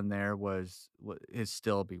wanted done there is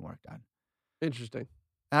still being worked on. interesting.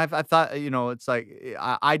 And I thought, it's like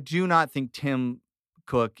I do not think Tim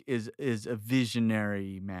Cook is a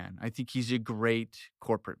visionary man. I think he's a great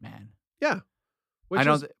corporate man. Yeah. I Which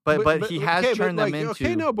know, is but he has okay, turned them like,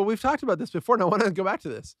 okay, into. no, but we've talked about this before, and I wanna go back to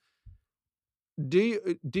this. Do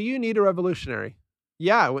you need a revolutionary?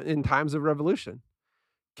 Yeah, in times of revolution.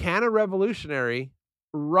 Can a revolutionary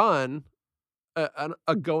run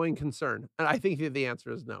a going concern? And I think that the answer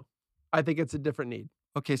is no. I think it's a different need.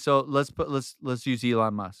 Okay, so let's use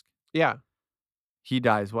Elon Musk. Yeah. He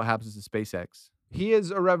dies. What happens to SpaceX? He is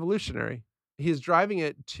a revolutionary. He is driving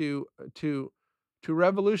it to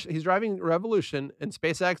revolution. He's driving revolution in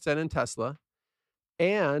SpaceX and in Tesla.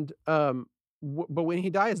 And but when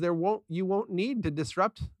he dies, you won't need to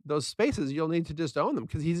disrupt those spaces. You'll need to just own them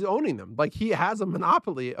because he's owning them. Like he has a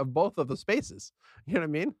monopoly of both of the spaces. You know what I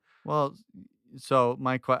mean? Well, so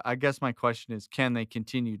I guess my question is, can they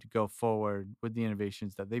continue to go forward with the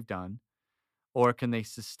innovations that they've done, or can they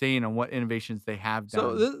sustain on what innovations they have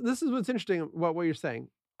So done? this is what's interesting about what you're saying.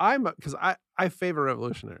 Because I favor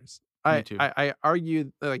revolutionaries. Me too. I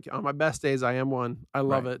argue like on my best days I am one. I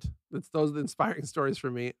love Right. it. It's those are the inspiring stories for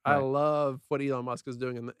me. I Right. love what Elon Musk is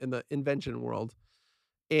doing in the invention world,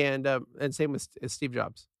 and same with Steve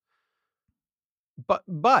Jobs.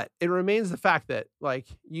 But it remains the fact that like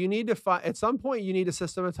you need to find at some point you need to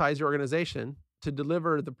systematize your organization to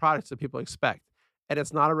deliver the products that people expect, and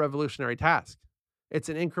it's not a revolutionary task. It's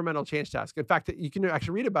an incremental change task. In fact, you can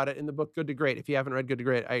actually read about it in the book Good to Great. If you haven't read Good to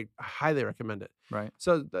Great, I highly recommend it. Right.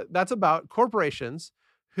 So that's about corporations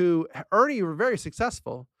who already were very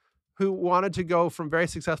successful, who wanted to go from very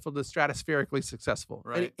successful to stratospherically successful.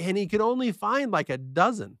 Right. And he could only find like a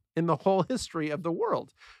dozen in the whole history of the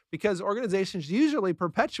world because organizations usually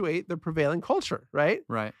perpetuate the prevailing culture, right?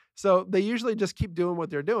 Right. So they usually just keep doing what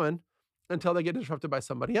they're doing until they get disrupted by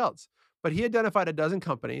somebody else. But he identified a dozen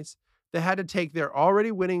companies that had to take their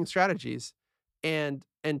already winning strategies and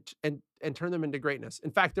turn them into greatness.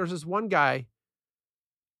 In fact, there's this one guy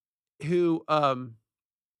who was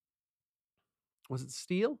it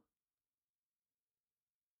steel?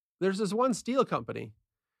 There's this one steel company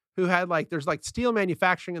who had there's steel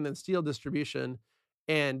manufacturing and then steel distribution,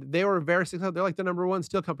 and they were very successful. They're like the number one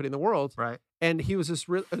steel company in the world. Right. And he was just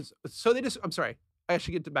I'm sorry, I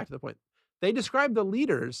should get back to the point. They described the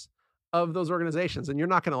leaders of those organizations, and you're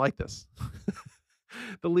not going to like this.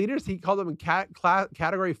 The leaders, he called them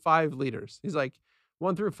category 5 leaders. He's like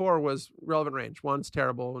 1 through 4 was relevant range. 1's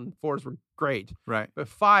terrible and 4s were great. Right. But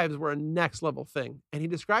 5s were a next level thing. And he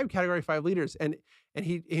described category 5 leaders, and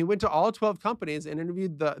he went to all 12 companies and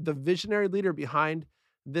interviewed the visionary leader behind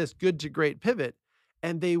this good to great pivot,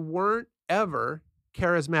 and they weren't ever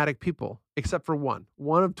charismatic people except for one.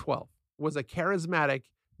 One of 12 was a charismatic,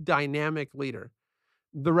 dynamic leader.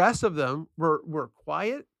 The rest of them were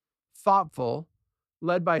quiet, thoughtful,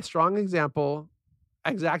 led by a strong example,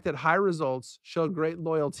 exacted high results, showed great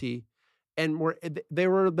loyalty, and they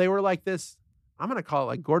were like this. I'm going to call it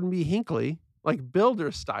like Gordon B. Hinckley, like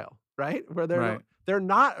builder style, right? Where they're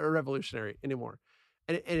not a revolutionary anymore.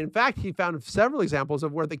 And in fact, he found several examples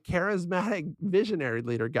of where the charismatic visionary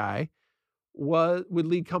leader guy would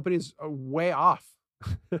lead companies way off.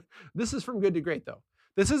 This is from good to great, though.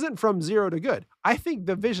 This isn't from zero to good. I think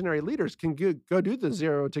the visionary leaders can go do the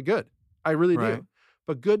zero to good. I really do.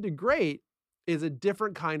 But good to great is a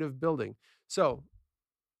different kind of building. So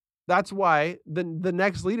that's why the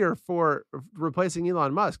next leader for replacing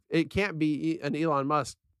Elon Musk, it can't be an Elon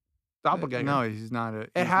Musk doppelganger. No, he's not.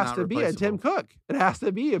 It has to be a Tim Cook. It has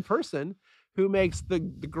to be a person who makes the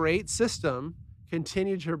great system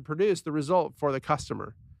continue to produce the result for the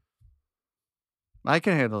customer. I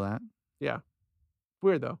can handle that. Yeah.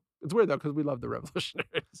 Weird though. It's weird though because we love the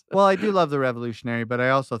revolutionaries. Well, I do love the revolutionary, but I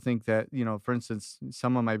also think that, for instance,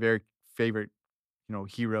 some of my very favorite,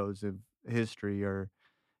 heroes of history are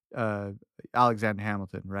Alexander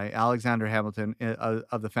Hamilton, right? Alexander Hamilton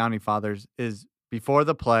of the Founding Fathers is before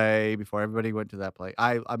the play, before everybody went to that play.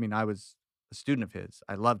 I mean, I was a student of his.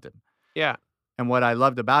 I loved him. Yeah. And what I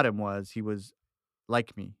loved about him was he was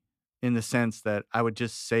like me in the sense that I would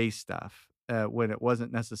just say stuff when it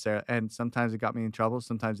wasn't necessary. And sometimes it got me in trouble.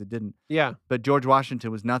 Sometimes it didn't. Yeah. But George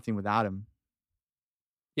Washington was nothing without him.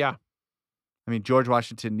 Yeah. I mean, George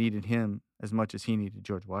Washington needed him as much as he needed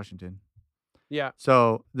George Washington. Yeah.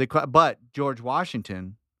 So but George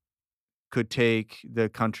Washington could take the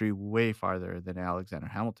country way farther than Alexander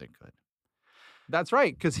Hamilton could. That's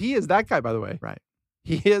right, because he is that guy, by the way. Right.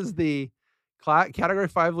 He is the Category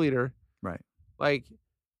 5 leader. Right. Like,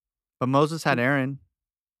 but Moses had Aaron.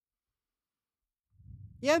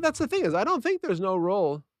 Yeah, that's the thing is I don't think there's no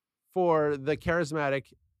role for the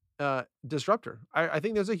charismatic disruptor. I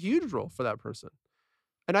think there's a huge role for that person.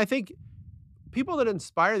 And I think people that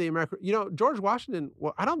inspire the American, George Washington,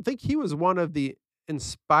 well, I don't think he was one of the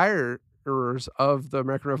inspirers of the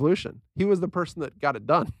American Revolution. He was the person that got it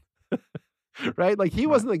done. Right? Like he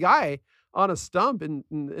wasn't the guy on a stump in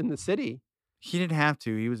the city. He didn't have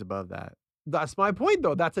to. He was above that. That's my point,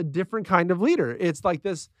 though. That's a different kind of leader. It's like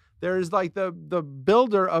this. There's like the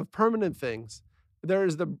builder of permanent things.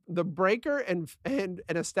 There's the breaker and an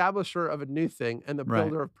establisher of a new thing, and the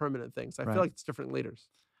builder of permanent things. I feel like it's different leaders.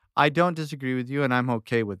 I don't disagree with you, and I'm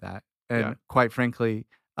okay with that. And quite frankly,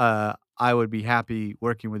 I would be happy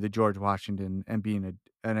working with a George Washington and being an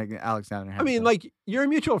Alexander Hamilton. I mean, like, you're a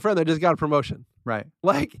mutual friend that just got a promotion. Right.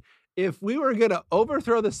 Like, if we were going to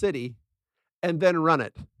overthrow the city and then run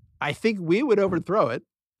it, I think we would overthrow it.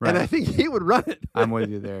 Right. And I think he would run it. I'm with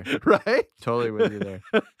you there. Right? Totally with you there.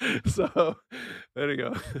 So, there you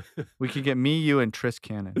go. We could get me, you, and Tris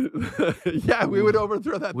Cannon. Yeah, we would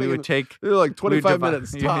overthrow that we thing. Would take like 25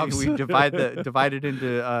 minutes tops. We divide it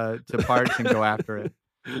into to parts and go after it.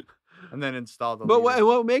 And then install the But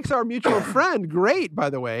what makes our mutual friend great, by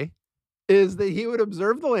the way, is that he would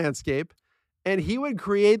observe the landscape and he would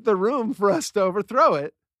create the room for us to overthrow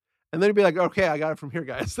it. And then he'd be like, okay, I got it from here,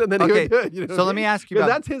 guys. And then he would do it. So let me ask you about...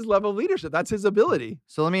 That's his level of leadership. That's his ability.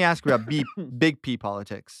 So let me ask you about big P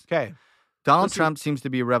politics. Okay. Donald Trump seems to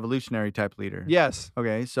be a revolutionary type leader. Yes.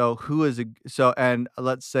 Okay, so who is and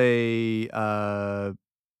let's say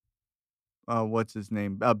what's his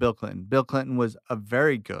name? Bill Clinton. Bill Clinton was a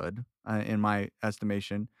very good, in my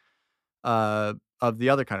estimation, of the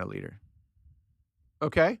other kind of leader.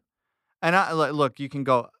 Okay. And look, you can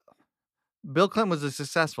go. Bill Clinton was a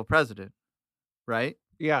successful president, right?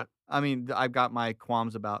 Yeah. I mean, I've got my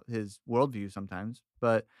qualms about his worldview sometimes,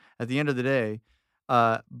 but at the end of the day,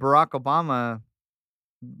 Barack Obama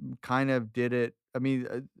kind of did it. I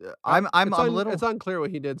mean, I'm a little. It's unclear what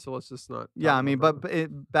he did, so let's just not. Yeah, I mean, but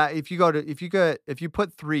if you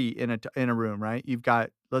put three in a room, right? You've got,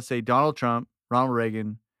 let's say, Donald Trump, Ronald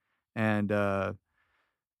Reagan, and Bill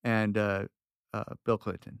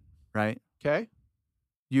Clinton, right? Okay.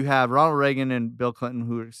 You have Ronald Reagan and Bill Clinton,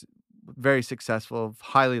 who are very successful,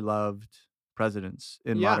 highly loved presidents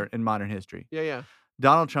in modern history. Yeah, yeah.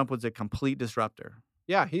 Donald Trump was a complete disruptor.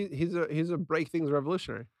 Yeah, he's a break things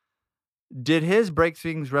revolutionary. Did his break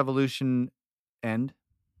things revolution end?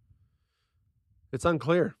 It's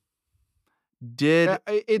unclear.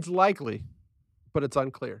 It's likely, but it's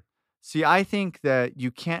unclear. See, I think that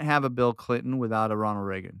you can't have a Bill Clinton without a Ronald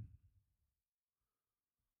Reagan.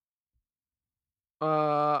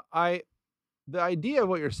 The idea of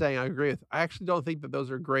what you're saying, I agree with. I actually don't think that those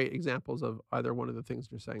are great examples of either one of the things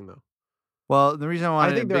you're saying, though. Well, the reason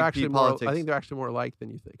I think they're actually more alike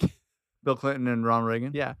than you think. Bill Clinton and Ronald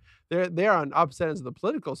Reagan? Yeah. They're on opposite ends of the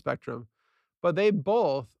political spectrum, but they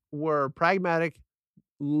both were pragmatic,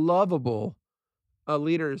 lovable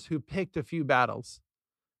leaders who picked a few battles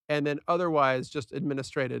and then otherwise just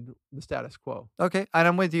administrated the status quo. Okay, and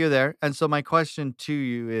I'm with you there. And so my question to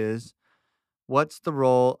you is, what's the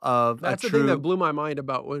role of That's the thing that blew my mind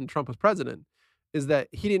about when Trump was president, is that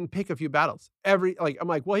he didn't pick a few battles. I'm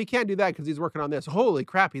like, well, he can't do that because he's working on this. Holy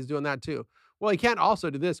crap, he's doing that too. Well, he can't also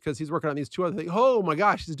do this because he's working on these two other things. Oh my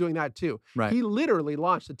gosh, he's doing that too. Right. He literally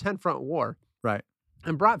launched a 10-front war. Right.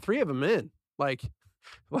 And brought 3 of them in.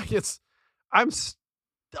 I'm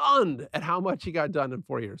stunned at how much he got done in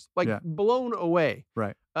 4 years. Blown away.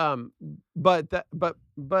 Right. But that's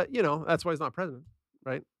why he's not president.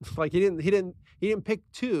 Right. Like he didn't pick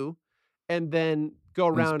 2 and then go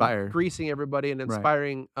around greasing everybody and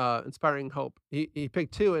inspiring hope. He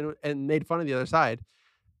picked 2 and made fun of the other side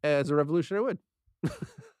as a revolutionary would.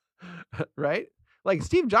 Right? Like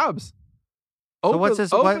Steve Jobs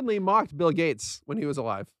openly mocked Bill Gates when he was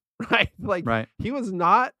alive. Right? Like he was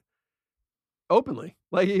not openly.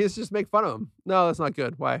 Like he used to just make fun of him. No, that's not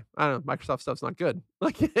good. Why? I don't know. Microsoft stuff's not good.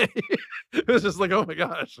 Like it was just like, oh my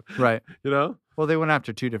gosh. Right. You know? Well, they went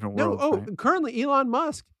after 2 different worlds. Currently Elon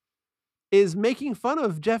Musk is making fun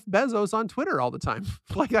of Jeff Bezos on Twitter all the time.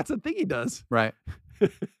 Like that's a thing he does. Right.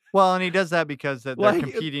 Well, and he does that because they're Like,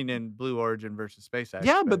 competing in Blue Origin versus SpaceX.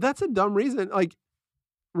 yeah, but that's a dumb reason. Like,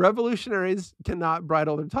 revolutionaries cannot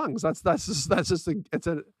bridle their tongues. That's just a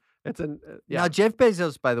it's an Now, yeah. Jeff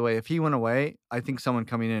Bezos, by the way, if he went away, I think someone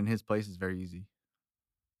coming in his place is very easy.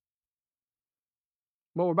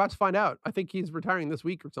 Well, we're about to find out. I think he's retiring this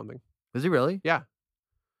week or something. Is he really? Yeah.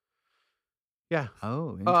 Yeah.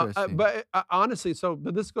 Oh, interesting. But honestly,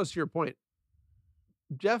 but this goes to your point.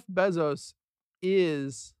 Jeff Bezos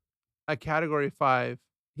is a Category 5.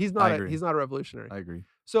 He's I not agree. he's not a revolutionary. I agree.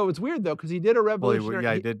 So it's weird though, because he did a Well, revolutionary.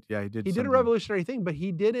 yeah, he did. Yeah, he did. He did a something. revolutionary thing, but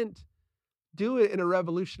he didn't do it in a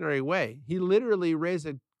revolutionary way. He literally raised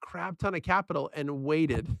a crap ton of capital and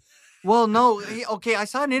waited. Well, no. Okay, I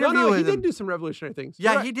saw an interview No, with he him. did do some revolutionary things.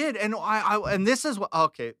 Yeah, You're right. he did. And and this is what.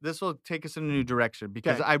 Okay, this will take us in a new direction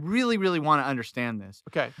because Okay. I really, really want to understand this.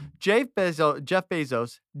 Okay. Jeff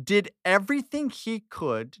Bezos did everything he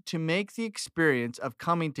could to make the experience of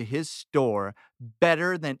coming to his store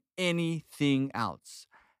better than anything else.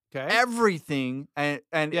 Okay. Everything, and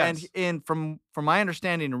Yes. from my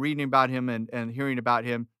understanding and reading about him and hearing about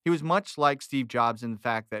him, he was much like Steve Jobs in the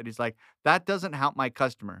fact that he's like, that doesn't help my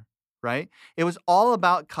customer, right? It was all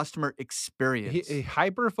about customer experience. He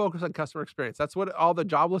hyper focused on customer experience. That's what all the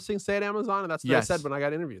job listings say at Amazon, and that's what I said Yes. when I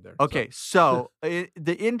got interviewed there. Okay, so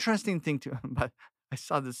the interesting thing but I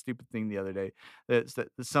saw this stupid thing the other day that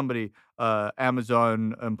somebody,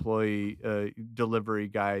 Amazon employee, delivery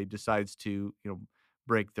guy decides to,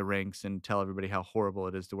 break the ranks and tell everybody how horrible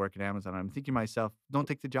it is to work at Amazon. I'm thinking to myself, don't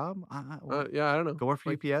take the job. Yeah, I don't know. Go work for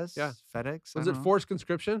Like, UPS, yeah. FedEx. Was I it don't know. forced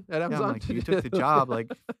conscription at Yeah, I'm Amazon? like, you took the job,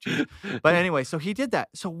 like, geez. But anyway, so he did that.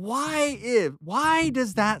 So why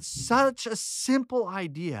does that such a simple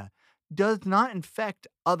idea does not infect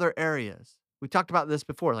other areas? We talked about this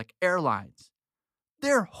before, like airlines.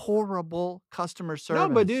 They're horrible customer service. No,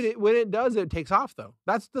 but dude, when it does, it takes off though.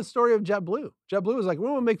 That's the story of JetBlue. JetBlue was like, we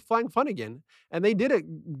want to make flying fun again, and they did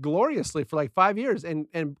it gloriously for like 5 years and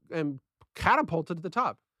catapulted to the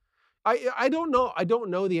top. I don't know. I don't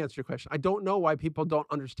know the answer to your question. I don't know why people don't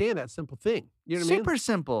understand that simple thing. You know what I mean? Super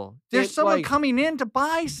simple. There's It's someone like- coming in to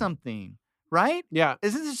buy something, right? Yeah.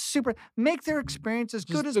 Isn't this super? Make their experience as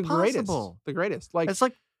good as the possible. Greatest. The greatest. Like, It's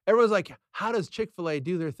like, everyone's like, how does Chick-fil-A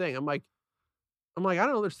do their thing? I'm like, I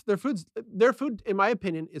don't know. Their food, in my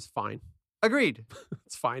opinion, is fine. agreed.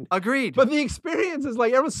 It's fine. Agreed. But the experience is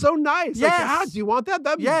like, everyone's so nice. Like, Yes. do you want that?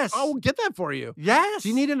 Yes. I'll get that for you. yes. Do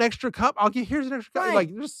you need an extra cup? Here's an extra cup. Right.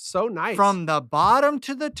 Like, they're just so nice. From the bottom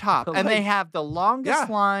to the top, and they Like- have the longest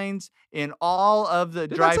Yeah. lines in all of the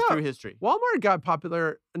Dude, that's drive-through up. history. Walmart got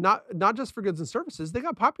popular, not just for goods and services. They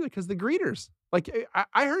got popular because the greeters. Like,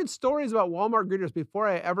 I heard stories about Walmart greeters before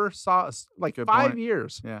I ever saw, like, Good 5 point.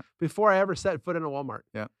 years Yeah. before I ever set foot in a Walmart.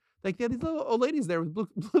 Yeah. Like, they had these little old ladies there with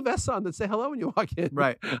blue vests on that say hello when you walk in.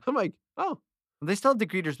 Right. I'm like, oh, They still have the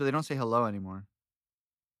greeters, but they don't say hello anymore.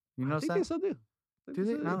 You I notice think that? they still do. Do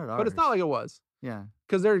they? Not at But it's not ours. like it was. Yeah.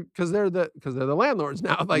 Because they're the landlords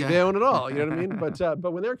now. Like, they Yeah. own it all. You know what I mean?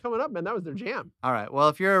 But when they were coming up, man, that was their jam. All right. Well,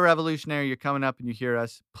 if you're a revolutionary, you're coming up and you hear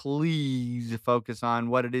us, please focus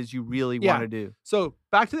on what it is you really Yeah. want to do. So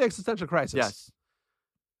back to the existential crisis. Yes.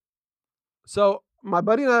 So my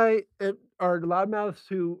buddy and I are loudmouths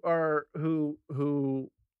who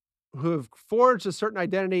have forged a certain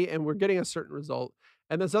identity, and we're getting a certain result.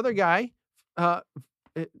 And this other guy,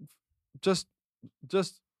 it just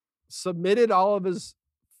submitted all of his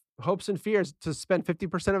hopes and fears to spend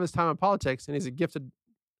 50% of his time on politics, and he's a gifted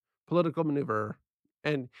political maneuverer,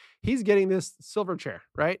 and he's getting this silver chair,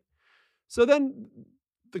 right? So then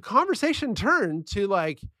the conversation turned to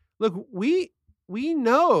like, look, we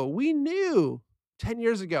knew 10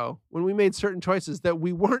 years ago when we made certain choices that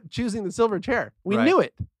we weren't choosing the silver chair. We Right. knew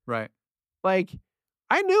it. Right. Like,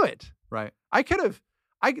 I knew it. Right. I could have.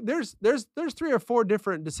 There's 3 or 4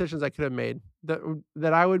 different decisions I could have made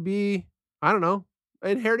that I would be, I don't know,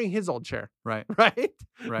 inheriting his old chair, Right. right?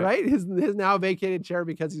 Right. Right? His now vacated chair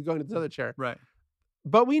because he's going to this other chair. Right.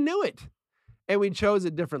 But we knew it, and we chose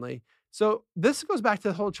it differently. So this goes back to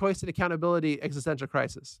the whole choice and accountability existential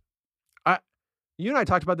crisis. You and I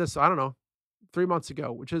talked about this, I don't know, 3 months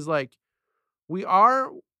ago, which is like, we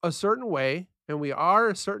are a certain way and we are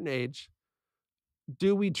a certain age.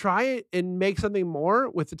 Do we try it and make something more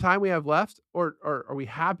with the time we have left, or are we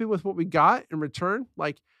happy with what we got in return?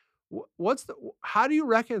 Like, how do you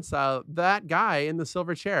reconcile that guy in the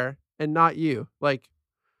silver chair and not you? Like,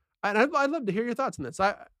 and I'd love to hear your thoughts on this.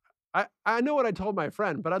 I know what I told my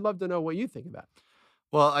friend, but I'd love to know what you think of that.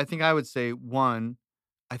 Well, I think I would say one,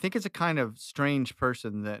 I think it's a kind of strange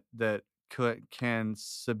person that can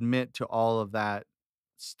submit to all of that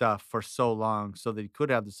stuff for so long so that he could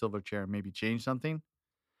have the silver chair and maybe change something.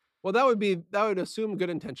 Well, that would assume good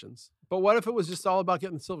intentions. But what if it was just all about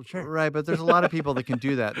getting the silver chair? Right, but there's a lot of people that can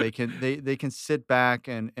do that. They can sit back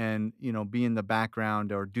and be in the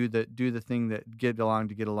background or do the thing that get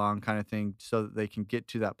along kind of thing, so that they can get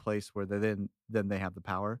to that place where then they have the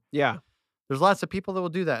power. Yeah. There's lots of people that will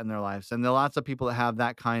do that in their lives, and there are lots of people that have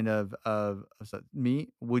that kind me.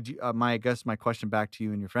 Would you? I guess my question back to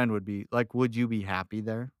you and your friend would be like, would you be happy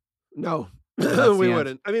there? No, That's we the answer.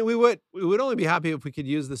 wouldn't. I mean, we would only be happy if we could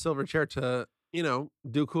use the silver chair to,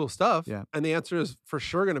 do cool stuff. Yeah. And the answer is for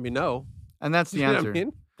sure going to be no. And that's the You know what answer. I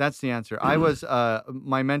mean? That's the answer. I was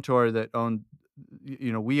my mentor that owned,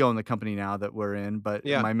 we own the company now that we're in, but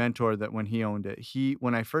Yeah. my mentor that when he owned it,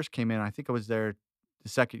 when I first came in, I think I was there the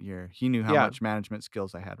second year. He knew how Yeah. much management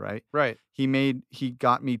skills I had, right? Right. He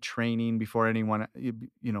got me training before anyone,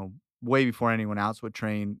 way before anyone else would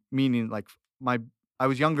train, meaning like I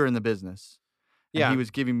was younger in the business. And Yeah. he was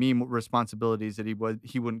giving me responsibilities that he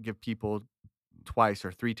wouldn't give people twice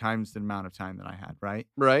or three times the amount of time that I had, right?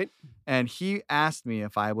 Right. And he asked me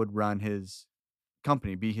if I would run his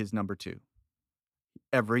company, be his number 2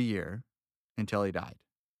 every year until he died.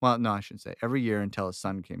 Well, no, I shouldn't say every year until his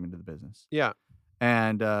son came into the business. Yeah.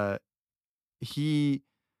 And I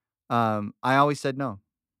always said no,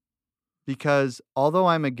 because although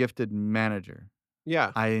I'm a gifted manager,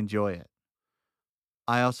 Yeah. I enjoy it.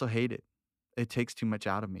 I also hate it. It takes too much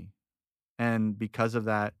out of me. And because of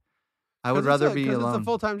that, I would rather be alone. It's a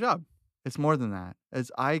full-time job. It's more than that.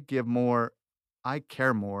 I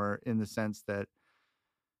care more in the sense that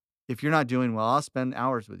if you're not doing well, I'll spend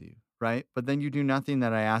hours with you, right? But then you do nothing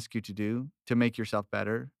that I ask you to do to make yourself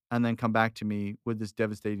better, and then come back to me with this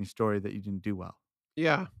devastating story that you didn't do well.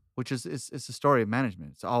 Yeah. Which is it's a story of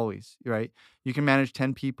management. It's always, right? You can manage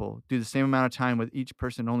 10 people, do the same amount of time with each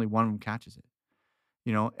person, only one of them catches it.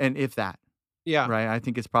 And if that, Yeah. right? I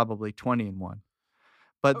think it's probably 20 in one.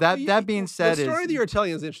 But that being said, the story that you're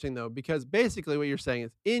telling is interesting though, because basically what you're saying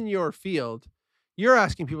is in your field, you're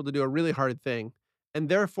asking people to do a really hard thing, and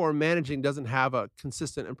therefore managing doesn't have a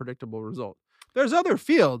consistent and predictable result. There's other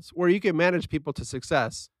fields where you can manage people to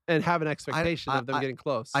success and have an expectation of them getting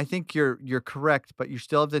close. I think you're correct, but you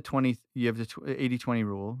still have the 80-20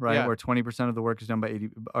 rule, right? Yeah. Where 20% of the work is done by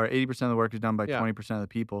 80% of the work is done by 20% of the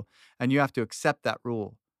people, and you have to accept that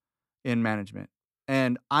rule in management.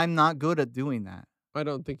 And I'm not good at doing that. I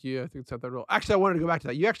don't think I think it's not that rule. Actually, I wanted to go back to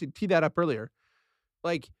that. You actually teed that up earlier.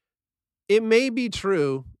 Like, it may be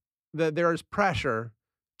true that there is pressure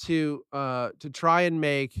to try and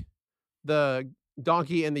make the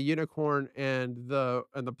donkey and the unicorn and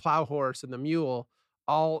the plow horse and the mule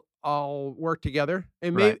all work together.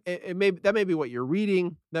 That may be what you're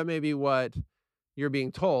reading. That may be what you're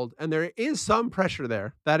being told, and there is some pressure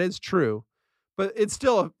there. That is true. But it's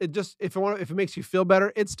still, if it makes you feel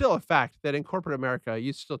better, it's still a fact that in corporate America,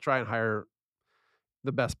 you still try and hire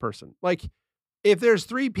the best person. Like, if there's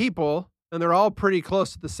 3 people and they're all pretty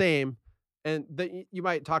close to the same, and you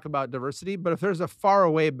might talk about diversity, but if there's a far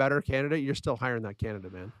away better candidate, you're still hiring that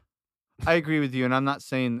candidate, man. I agree with you, and I'm not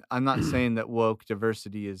saying that woke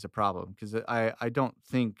diversity is a problem, because I don't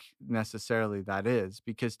think necessarily that is,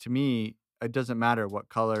 because to me, it doesn't matter what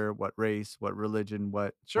color, what race, what religion,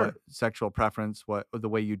 what sexual preference, what the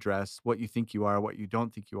way you dress, what you think you are, what you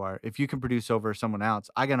don't think you are. If you can produce over someone else,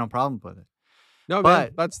 I got no problem with it. No,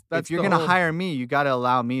 but man, that's if you're going to hire me, you got to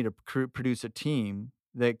allow me to produce a team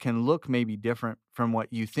that can look maybe different from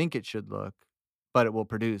what you think it should look, but it will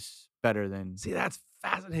produce better than. See, that's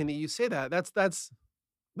fascinating that you say that. That's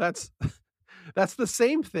the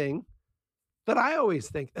same thing that I always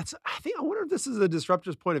think. I wonder if this is a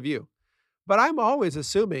disruptor's point of view. But I'm always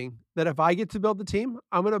assuming that if I get to build the team,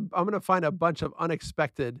 I'm gonna find a bunch of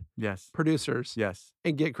unexpected producers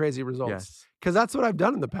and get crazy results. Because that's what I've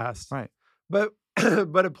done in the past. Right. But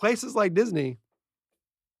at places like Disney,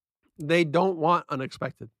 they don't want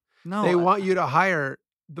unexpected. No. They want you to hire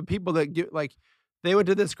the people that they went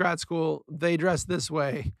to this grad school, they dress this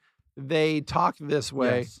way, they talk this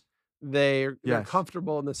way. Yes. They're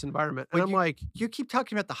comfortable in this environment. And I'm like, you keep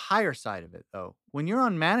talking about the hire side of it, though. When you're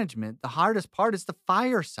on management, the hardest part is the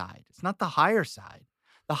fire side. It's not the hire side.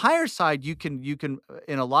 The hire side, you can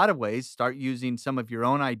in a lot of ways start using some of your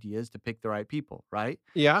own ideas to pick the right people, right?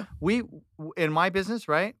 Yeah. We in my business,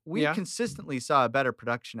 right? We consistently saw a better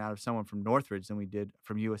production out of someone from Northridge than we did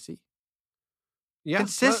from USC. Yeah.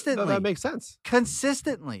 Consistently. That makes sense.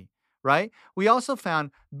 Consistently. Right? We also found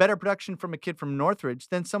better production from a kid from Northridge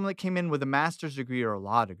than someone that came in with a master's degree or a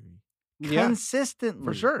law degree. Yeah, consistently.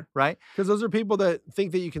 For sure. Right? Because those are people that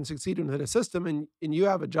think that you can succeed within a system, and you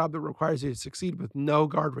have a job that requires you to succeed with no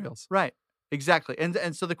guardrails. Right. Exactly.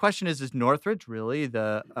 And so the question is Northridge really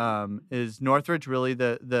the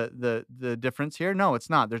difference here? No, it's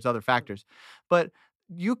not. There's other factors. But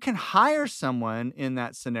you can hire someone in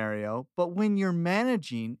that scenario, but when you're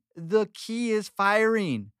managing, the key is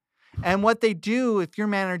firing. And what they do if you're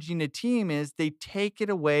managing a team is they take it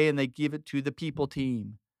away and they give it to the people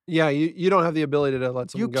team. Yeah, you don't have the ability to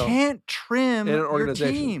let someone go. You can't trim in an your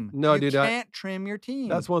organization. team. No, you dude. can't trim your team.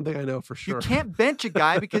 That's one thing I know for sure. You can't bench a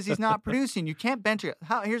guy because he's not producing. You can't bench a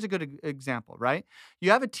guy. Here's a good example, right?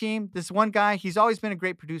 You have a team. This one guy, he's always been a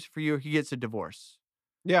great producer for you. He gets a divorce.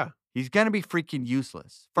 Yeah. He's going to be freaking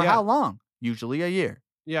useless. For Yeah. how long? Usually a year.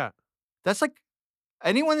 Yeah. That's like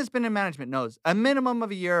anyone that's been in management knows a minimum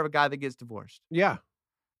of a year of a guy that gets divorced. Yeah.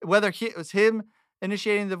 Whether it was him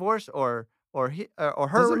initiating the divorce or he or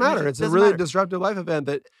her. Doesn't matter. It's a really disruptive life event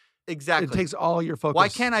that exactly it takes all your focus. Why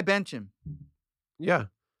can't I bench him? Yeah.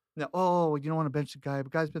 No, you don't want to bench the guy. The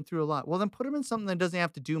guy's been through a lot. Well, then put him in something that doesn't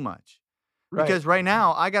have to do much. Right. Because right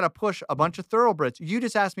now, I got to push a bunch of thoroughbreds. You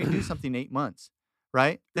just asked me to do something in 8 months,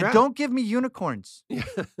 right? Then Yeah. don't give me unicorns.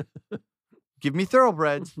 Give me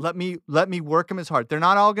thoroughbreds. Let me work them as hard. They're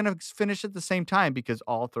not all going to finish at the same time because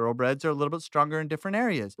all thoroughbreds are a little bit stronger in different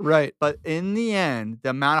areas. Right. But in the end,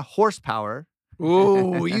 the amount of horsepower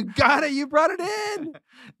Ooh, you got it. You brought it in.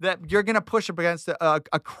 that you're going to push up against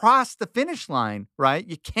across the finish line, right?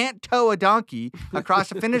 You can't tow a donkey across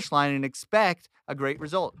the finish line and expect a great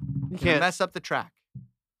result. You can't mess up the track.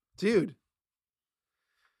 Dude.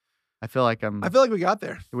 I feel like we got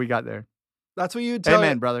there. We got there. That's what you would tell.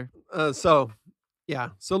 Amen, brother. So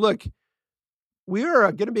look, we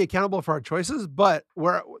are going to be accountable for our choices, but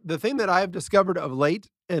the thing that I have discovered of late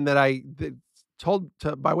and that I told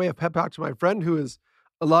by way of pep talk to my friend who is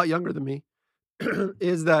a lot younger than me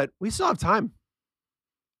is that we still have time.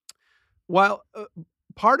 While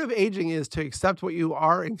part of aging is to accept what you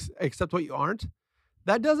are and accept what you aren't,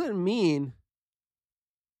 that doesn't mean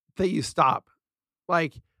that you stop.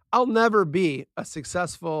 Like, I'll never be a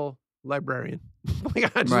successful librarian.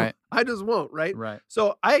 Like, I just won't, right? Right.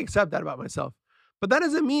 So I accept that about myself. But that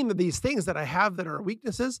doesn't mean that these things that I have that are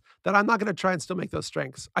weaknesses, that I'm not going to try and still make those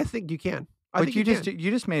strengths. I think you can. But you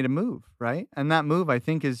just made a move, right? And that move, I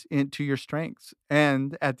think, is into your strengths.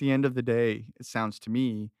 And at the end of the day, it sounds to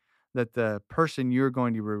me that the person you're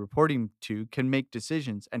going to be reporting to can make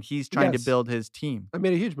decisions, and he's trying to build his team. I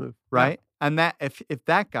made a huge move, right? Yeah. And that if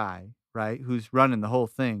that guy, right, who's running the whole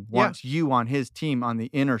thing, wants you on his team on the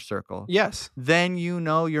inner circle, then you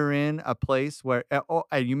know you're in a place where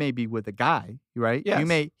you may be with a guy, right?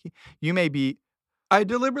 Yes. You may be. I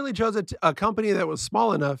deliberately chose a company that was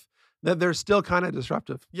small enough that they're still kind of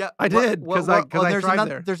disruptive. Yeah, I did because I tried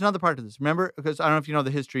there. There's another part to this. Remember, because I don't know if you know the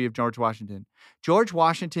history of George Washington. George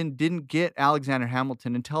Washington didn't get Alexander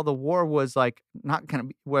Hamilton until the war was like not going to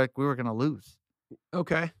be we were going to lose.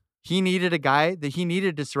 Okay. He needed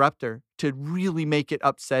a disruptor to really make it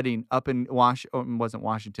upsetting up in it wasn't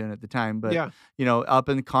Washington at the time, but up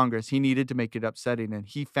in Congress, he needed to make it upsetting, and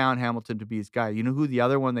he found Hamilton to be his guy. You know who the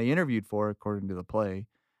other one they interviewed for, according to the play,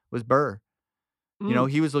 was Burr. You know,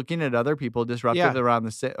 he was looking at other people disruptive around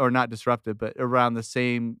not disruptive, but around the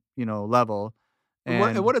same, level.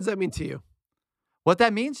 And what does that mean to you? What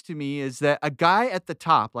that means to me is that a guy at the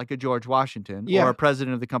top, like a George Washington or a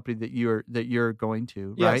president of the company that you're going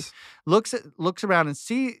to, right, looks around and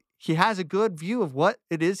see he has a good view of what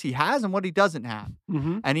it is he has and what he doesn't have,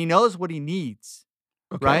 and he knows what he needs,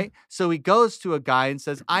 right? So he goes to a guy and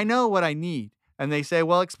says, "I know what I need," and they say,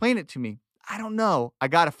 "Well, explain it to me." "I don't know. I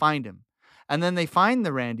got to find him." And then they find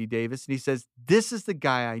the Randy Davis, and he says, "This is the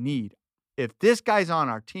guy I need. If this guy's on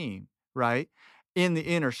our team, right, in the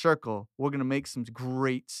inner circle, we're going to make some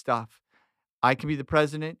great stuff. I can be the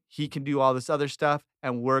president. He can do all this other stuff,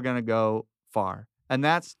 and we're going to go far." And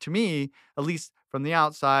that's, to me, at least from the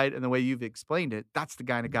outside and the way you've explained it, that's the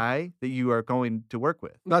kind of guy that you are going to work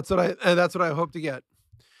with. That's what I hope to get.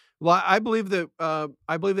 Well, I believe that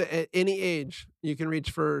at any age you can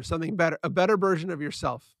reach for something better, a better version of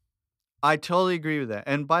yourself. I totally agree with that.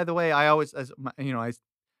 And by the way,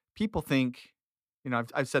 people think,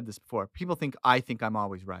 I've said this before. People think I think I'm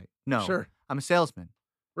always right. No, sure. I'm a salesman.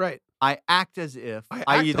 Right. I act as if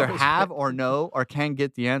I either have or know or can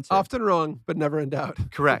get the answer. Often wrong, but never in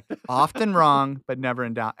doubt. Correct. Often wrong, but never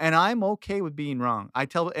in doubt. And I'm okay with being wrong. I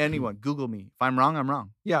tell anyone, Google me. If I'm wrong, I'm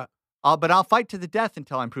wrong. Yeah. But I'll fight to the death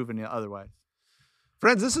until I'm proven otherwise.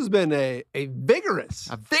 Friends, this has been a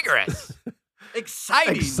vigorous,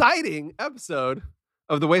 exciting episode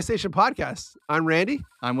of the Way Station Podcast. I'm Randy.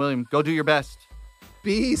 I'm William. Go do your best.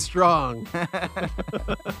 Be strong.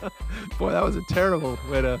 Boy, that was a terrible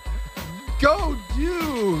way to go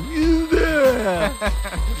do.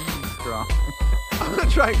 strong. I'm going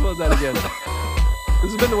to try and close that again.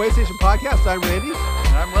 This has been the Way Station Podcast. I'm Randy.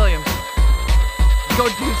 And I'm William. Go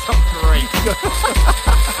do something great.